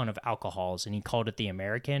a ton of alcohols, and he called it the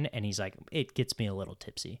American. And he's like, it gets me a little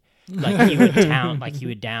tipsy. Like he would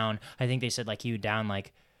down. I think they said like he would down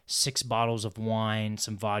like 6 bottles of wine,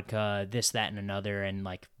 some vodka, this, that, and another, and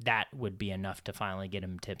like that would be enough to finally get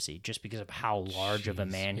him tipsy, just because of how large of a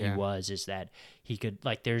man he was. Is that he could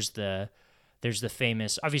like there's the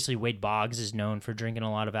famous, obviously Wade Boggs is known for drinking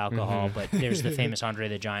a lot of alcohol, but there's the famous Andre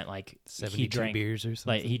the Giant, like 72 beers or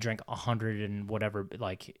something. like he drank 100 and whatever,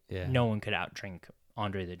 like no one could outdrink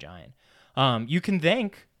Andre the Giant. You can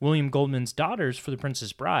thank William Goldman's daughters for The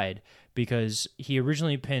Princess Bride because he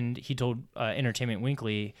originally he told Entertainment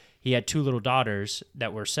Weekly he had 2 little daughters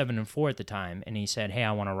that were 7 and 4 at the time, and he said, hey,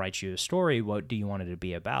 I want to write you a story. What do you want it to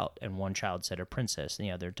be about? And one child said a princess, and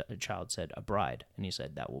the other child said a bride, and he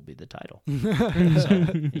said that will be the title.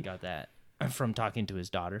 So he got that from talking to his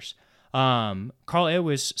daughters. Carl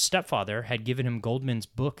Eowys' stepfather had given him Goldman's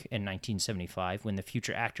book in 1975 when the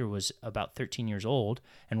future actor was about 13 years old,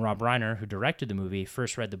 and Rob Reiner, who directed the movie,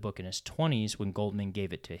 first read the book in his 20s when Goldman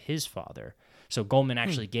gave it to his father. So Goldman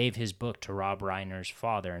actually gave his book to Rob Reiner's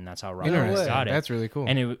father, and that's how Rob Reiner got it. That's really cool.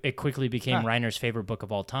 And it quickly became Reiner's favorite book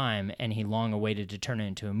of all time, and he long awaited to turn it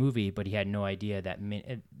into a movie, but he had no idea that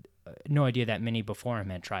many before him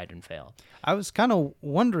had tried and failed. I was kind of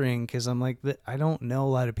wondering because I'm like, I don't know a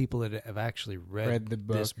lot of people that have actually read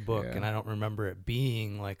this book, and I don't remember it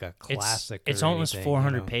being like a classic. It's almost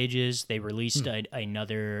 400 pages. They released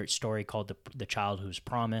another story called The Child Whose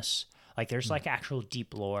Promise. Like there's like actual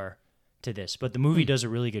deep lore to this, but the movie does a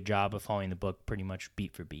really good job of following the book pretty much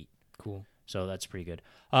beat for beat. Cool. So that's pretty good.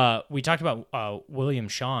 We talked about William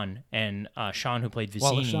Shawn and Shawn, who played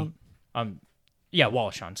Vicini.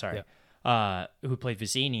 Wallace Shawn, sorry. Yeah. Who played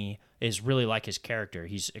Vicini, is really like his character.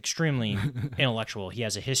 He's extremely intellectual. He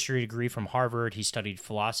has a history degree from Harvard. He studied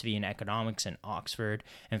philosophy and economics in Oxford.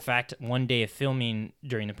 In fact, one day of filming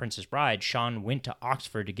during The Princess Bride, Shawn went to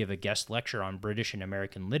Oxford to give a guest lecture on British and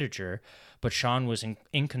American literature, but Shawn was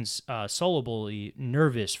inconsolably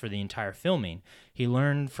nervous for the entire filming. He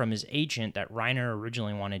learned from his agent that Reiner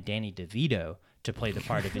originally wanted Danny DeVito to play the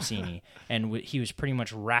part of Vicini, and he was pretty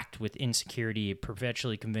much racked with insecurity,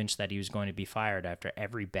 perpetually convinced that he was going to be fired after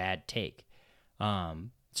every bad take.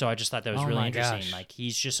 So I just thought that was really interesting. Gosh. Like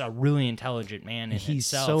he's just a really intelligent man. He's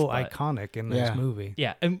so iconic in this movie.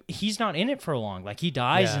 Yeah, and he's not in it for long. Like he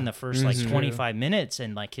dies in the first 25 minutes,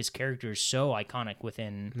 and like his character is so iconic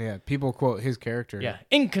within. Yeah, people quote his character. Yeah,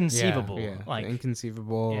 inconceivable. Like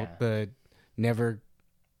inconceivable, but never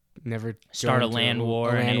start a land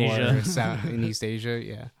war in Asia. In East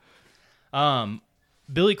Asia,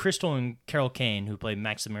 Billy Crystal and Carol Kane, who played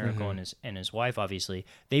Max the Miracle and his wife, obviously,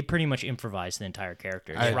 they pretty much improvised the entire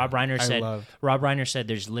character. Rob Reiner said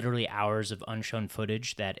there's literally hours of unshown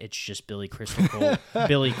footage that it's just Billy Crystal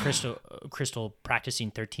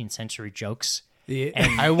practicing 13th century jokes. Yeah.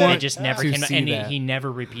 And they just never came, and he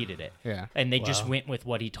never repeated it. Yeah, and they just went with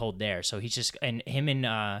what he told there. So he's just, and him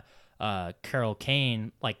and Carol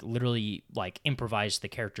Kane like literally like improvised the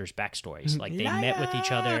characters' backstories. Like they met with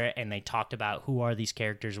each other and they talked about who are these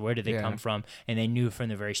characters, where do they come from, and they knew from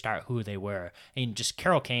the very start who they were. And just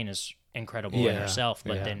Carol Kane is incredible in herself,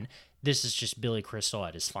 but then this is just Billy Crystal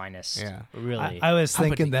at his finest. Yeah, really. I was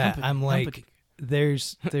thinking that I'm like,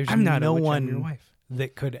 there's no one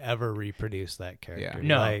that could ever reproduce that character. Yeah.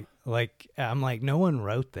 No, like I'm like, no one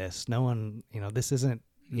wrote this. No one, this isn't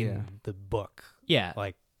in the book. Yeah,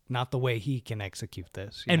 like. Not the way he can execute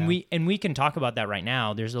this. And we can talk about that right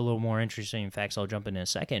now. There's a little more interesting facts I'll jump in a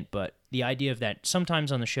second, but the idea of that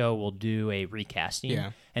sometimes on the show we'll do a recasting.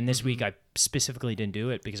 Yeah. And this week I specifically didn't do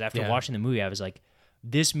it because after watching the movie I was like,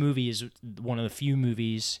 this movie is one of the few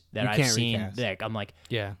movies that I've seen that I'm like,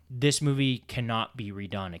 yeah, this movie cannot be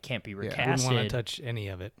redone. It can't be recasted. I wouldn't want to touch any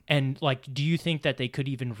of it. And like, do you think that they could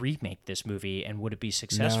even remake this movie and would it be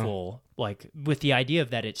successful? No. Like with the idea of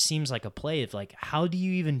that, it seems like a play of like, how do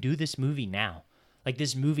you even do this movie now? Like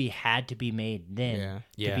this movie had to be made then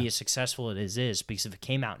to be as successful as it is, because if it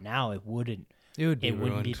came out now, it wouldn't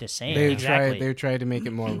be the same. They tried to make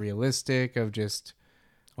it more realistic of just.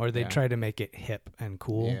 Or they try to make it hip and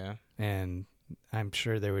cool. Yeah. And I'm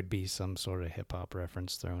sure there would be some sort of hip hop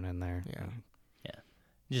reference thrown in there. Yeah. Yeah.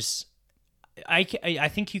 Just, I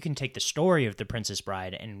think you can take the story of The Princess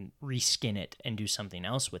Bride and reskin it and do something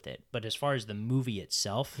else with it. But as far as the movie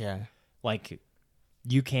itself, like,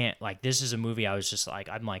 you can't, like, this is a movie I was just like,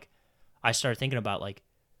 I started thinking about, like,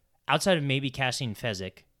 outside of maybe casting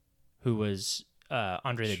Fezzik, who was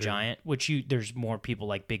Andre the Giant, which there's more people,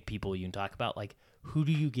 like, big people you can talk about, like, who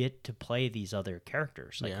do you get to play these other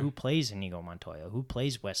characters? Like, who plays Inigo Montoya? Who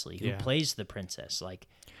plays Wesley? Who plays the princess? Like,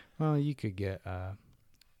 well, you could get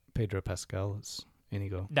Pedro Pascal as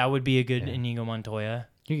Inigo. That would be a good Inigo Montoya.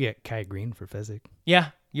 You get Kai Green for Fezzik. Yeah,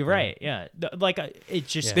 you're right. Yeah, like it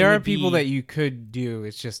just there are people that you could do.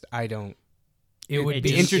 It's just I don't. It would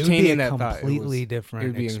be entertaining. It would be a completely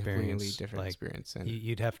different experience. And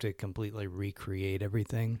you'd have to completely recreate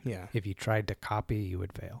everything. Yeah. If you tried to copy, you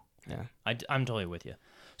would fail. Yeah, I'm totally with you.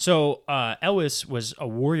 So Elwes was a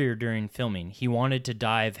warrior during filming. He wanted to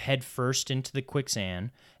dive head first into the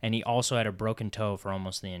quicksand, and he also had a broken toe for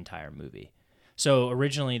almost the entire movie. So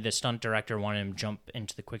originally, the stunt director wanted him to jump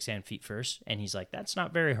into the quicksand feet first, and he's like, that's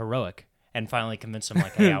not very heroic. And finally convinced him,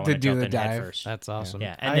 like, hey, I want to jump in head first. That's awesome.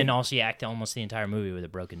 Yeah, and then also he acted almost the entire movie with a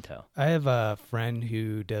broken toe. I have a friend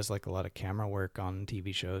who does, like, a lot of camera work on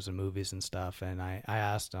TV shows and movies and stuff, and I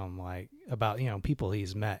asked him, like, about, people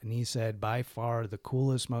he's met, and he said by far the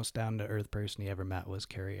coolest, most down-to-earth person he ever met was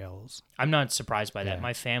Cary Elwes. I'm not surprised by that.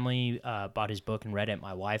 My family bought his book and read it.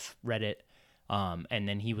 My wife read it, and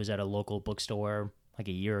then he was at a local bookstore like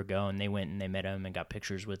a year ago, and they went and they met him and got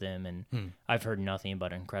pictures with him, and I've heard nothing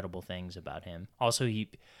but incredible things about him. Also, he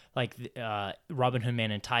Robin Hood Man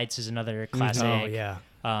in Tights is another classic. Oh yeah.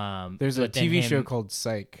 There's a TV show called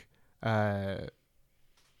Psych that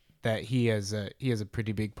he has a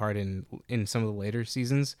pretty big part in some of the later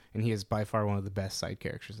seasons, and he is by far one of the best side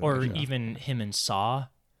characters. Or even him in Saw.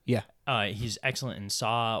 Yeah. He's excellent in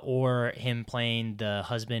Saw, or him playing the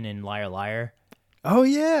husband in Liar Liar. Oh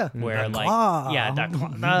yeah, where the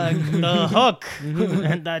hook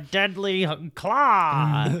and the deadly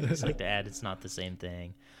claw. It's like that. It's not the same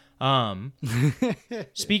thing.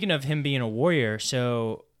 Speaking of him being a warrior,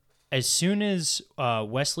 so as soon as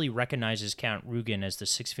Wesley recognizes Count Rugen as the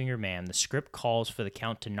Six-Finger Man, the script calls for the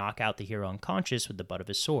Count to knock out the hero unconscious with the butt of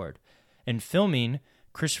his sword. In filming,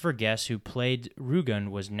 Christopher Guest, who played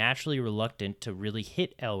Rugen, was naturally reluctant to really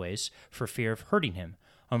hit Elwes for fear of hurting him.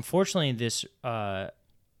 Unfortunately, this while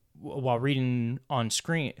on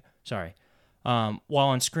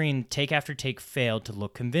screen, take after take failed to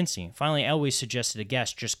look convincing. Finally, Elwes suggested to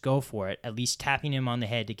Guest just go for it, at least tapping him on the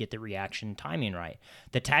head to get the reaction timing right.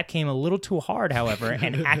 The tap came a little too hard, however,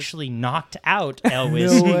 and actually knocked out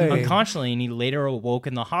Elwes unconsciously, and he later awoke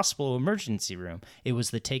in the hospital emergency room. It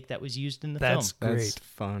was the take that was used in the film. That's great. That's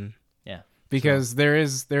fun. Yeah, because there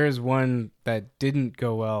is one that didn't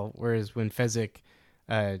go well, whereas when Fezzik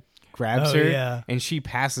grabs her and she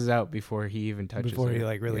passes out before he even touches her. He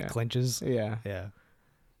like really clinches. Yeah.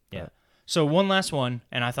 So one last one,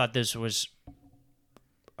 and I thought this was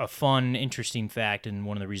a fun, interesting fact, and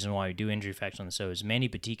one of the reasons why we do injury facts on the show is Mandy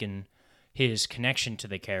Patinkin, his connection to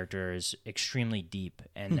the character is extremely deep,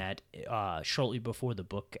 and that shortly before the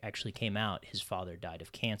book actually came out, his father died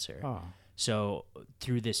of cancer. Oh. So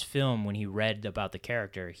through this film, when he read about the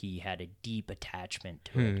character, he had a deep attachment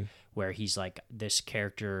to it, where he's like, this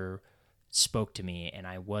character spoke to me, and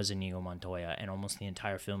I was Inigo Montoya, and almost the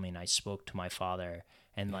entire filming, I spoke to my father,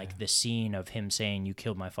 and like the scene of him saying, you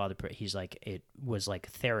killed my father, he's like, it was like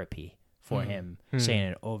therapy for him,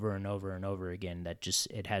 saying it over and over and over again, that just,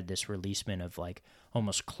 it had this releasement of like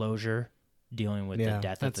almost closure, dealing with the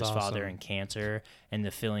death of his father and cancer, and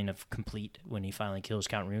the feeling of complete when he finally kills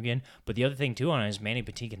Count Rugen. But the other thing too on it is Mandy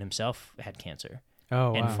Patinkin himself had cancer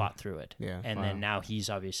and fought through it. Yeah, and then now he's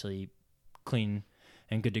obviously clean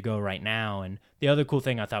and good to go right now. And the other cool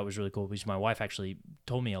thing I thought was really cool was my wife actually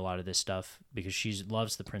told me a lot of this stuff because she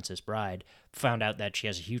loves The Princess Bride. Found out that she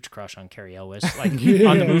has a huge crush on Carrie Elwes. Like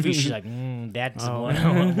on the movie, she's like, that's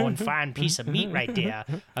one fine piece of meat right there.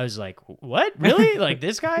 I was like, what? Really? Like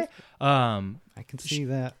this guy? I can see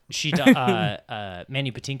that. She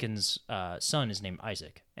Mandy Patinkin's son is named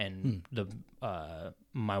Isaac, and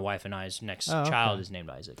my wife and I's next child is named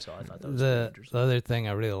Isaac. So I thought that was really interesting. The other thing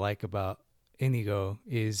I really like about Inigo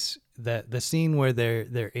is that the scene where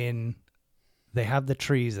they have the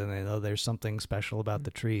trees and they know there's something special about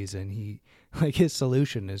the trees, and his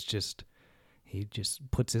solution is he just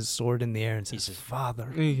puts his sword in the air and says,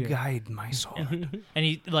 "Father, guide my sword." And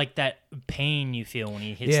he like that pain you feel when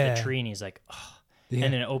he hits the tree, and he's like, oh. And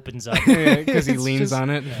then it opens up because he leans on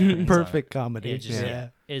it. Yeah, perfect comedy.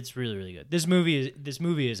 It's really, really good. This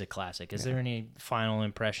movie is a classic. Is there any final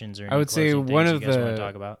impressions or any I would say one of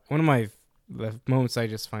my moments I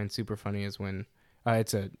just find super funny is when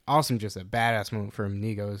it's a badass moment for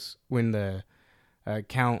Inigo's when the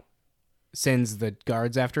Count sends the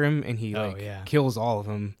guards after him and he kills all of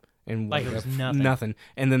them and like it was nothing.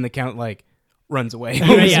 And then the Count like runs away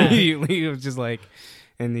immediately. It was just like.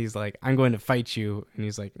 And he's like, I'm going to fight you. And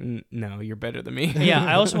he's like, no, you're better than me. Yeah,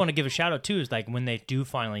 I also want to give a shout out, too, is like when they do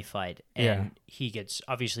finally fight and he gets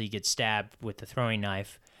stabbed with the throwing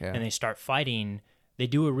knife and they start fighting, they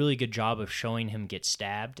do a really good job of showing him get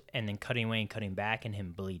stabbed and then cutting away and cutting back and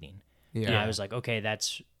him bleeding. Yeah. And I was like, okay,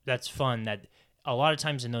 that's fun. That a lot of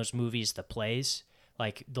times in those movies, the plays,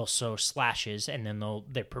 like they'll sew slashes and then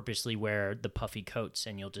they purposely wear the puffy coats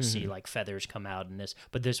and you'll just see like feathers come out in this.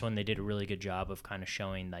 But this one they did a really good job of kind of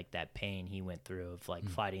showing like that pain he went through of like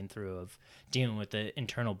fighting through, of dealing with the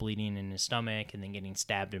internal bleeding in his stomach and then getting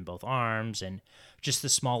stabbed in both arms, and just the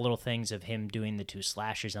small little things of him doing the 2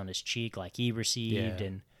 slashes on his cheek like he received.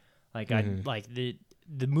 And like I like the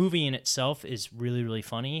movie in itself is really, really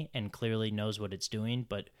funny and clearly knows what it's doing,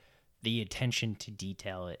 but the attention to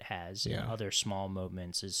detail it has in other small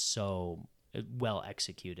moments is so well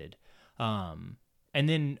executed. And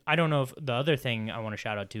then I don't know if the other thing I want to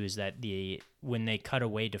shout out to is that when they cut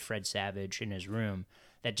away to Fred Savage in his room,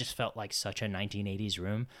 that just felt like such a 1980s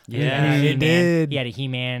room. Yeah, it did. He had a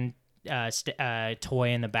He-Man toy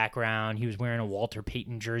in the background. He was wearing a Walter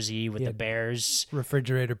Payton jersey with the Bears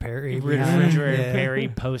Refrigerator Perry Perry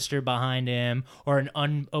poster behind him, or an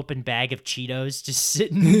unopened bag of Cheetos just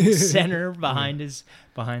sitting center behind his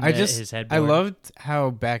headboard. I loved how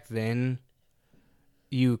back then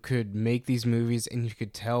you could make these movies and you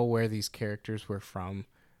could tell where these characters were from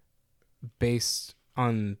based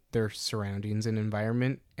on their surroundings and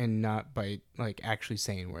environment, and not by like actually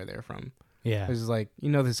saying where they're from. Yeah, it's like,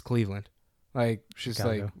 this is Cleveland, like just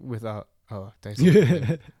Chicago. like without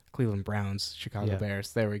Cleveland Browns, Chicago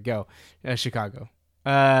Bears. There we go, Chicago.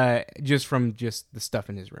 Just from the stuff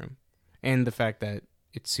in his room, and the fact that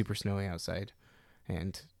it's super snowy outside,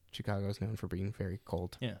 and Chicago is known for being very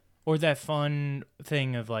cold. Yeah, or that fun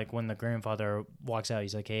thing of like when the grandfather walks out,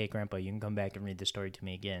 he's like, "Hey, Grandpa, you can come back and read the story to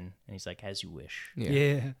me again," and he's like, "As you wish."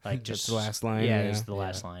 Yeah. Like just the last line. Yeah, it's the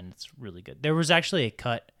last line. It's really good. There was actually a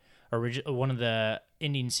cut. One of the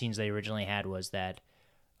ending scenes they originally had was that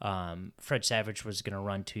Fred Savage was going to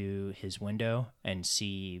run to his window and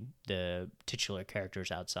see the titular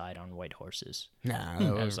characters outside on white horses.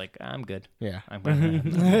 I was like, I'm good. Yeah. I'm happy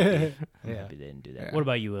they didn't do that. Yeah. What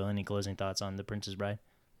about you, Will? Any closing thoughts on The Princess Bride?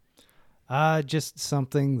 Just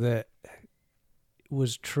something that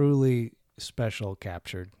was truly special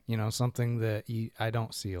captured, something that I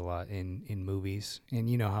don't see a lot in movies, and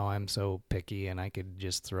you know how I'm so picky and I could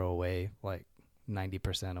just throw away like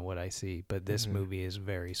 90% of what I see, but this movie is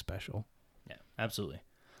very special. Yeah, absolutely.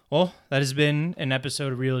 Well, that has been an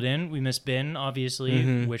episode of Reeled In. We miss Ben,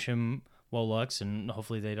 obviously. Wish him well lucks, and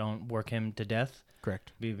hopefully they don't work him to death.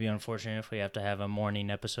 Correct. It'd be unfortunate if we have to have a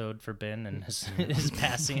morning episode for Ben and his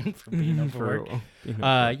passing for being overworked.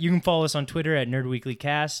 You can follow us on Twitter at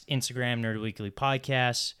NerdWeeklyCast, Instagram NerdWeekly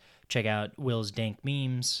Podcasts. Check out Will's dank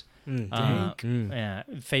memes. Facebook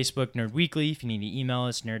Nerd Weekly. If you need to email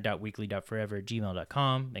us,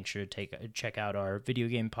 nerd.weekly.forever@gmail.com. Make sure to check out our video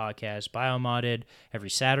game podcast, Biomodded,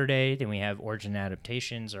 every Saturday. Then we have Origin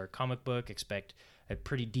Adaptations, our comic book. Expect a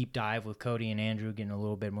pretty deep dive with Cody and Andrew getting a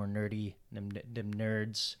little bit more nerdy, them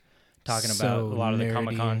nerds talking about a lot of the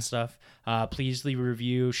Comic-Con stuff. Please leave a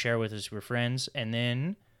review, share with us your friends, and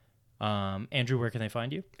then Andrew, where can they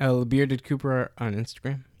find you? Bearded Cooper on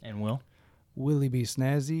Instagram. And Will? Willie B.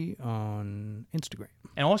 Snazzy on Instagram.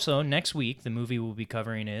 And also, next week, the movie we'll be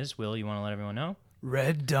covering is, Will, you want to let everyone know?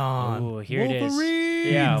 Red Dawn. Ooh, here Wolverines. It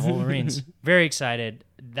is. Yeah, Wolverines. Very excited.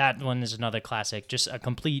 That one is another classic. Just a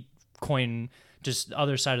complete coin just the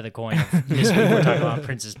other side of the coin. This week we're talking about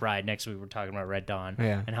Princess Bride. Next week we're talking about Red Dawn,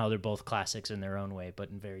 and how they're both classics in their own way, but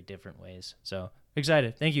in very different ways. So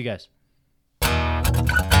excited! Thank you guys.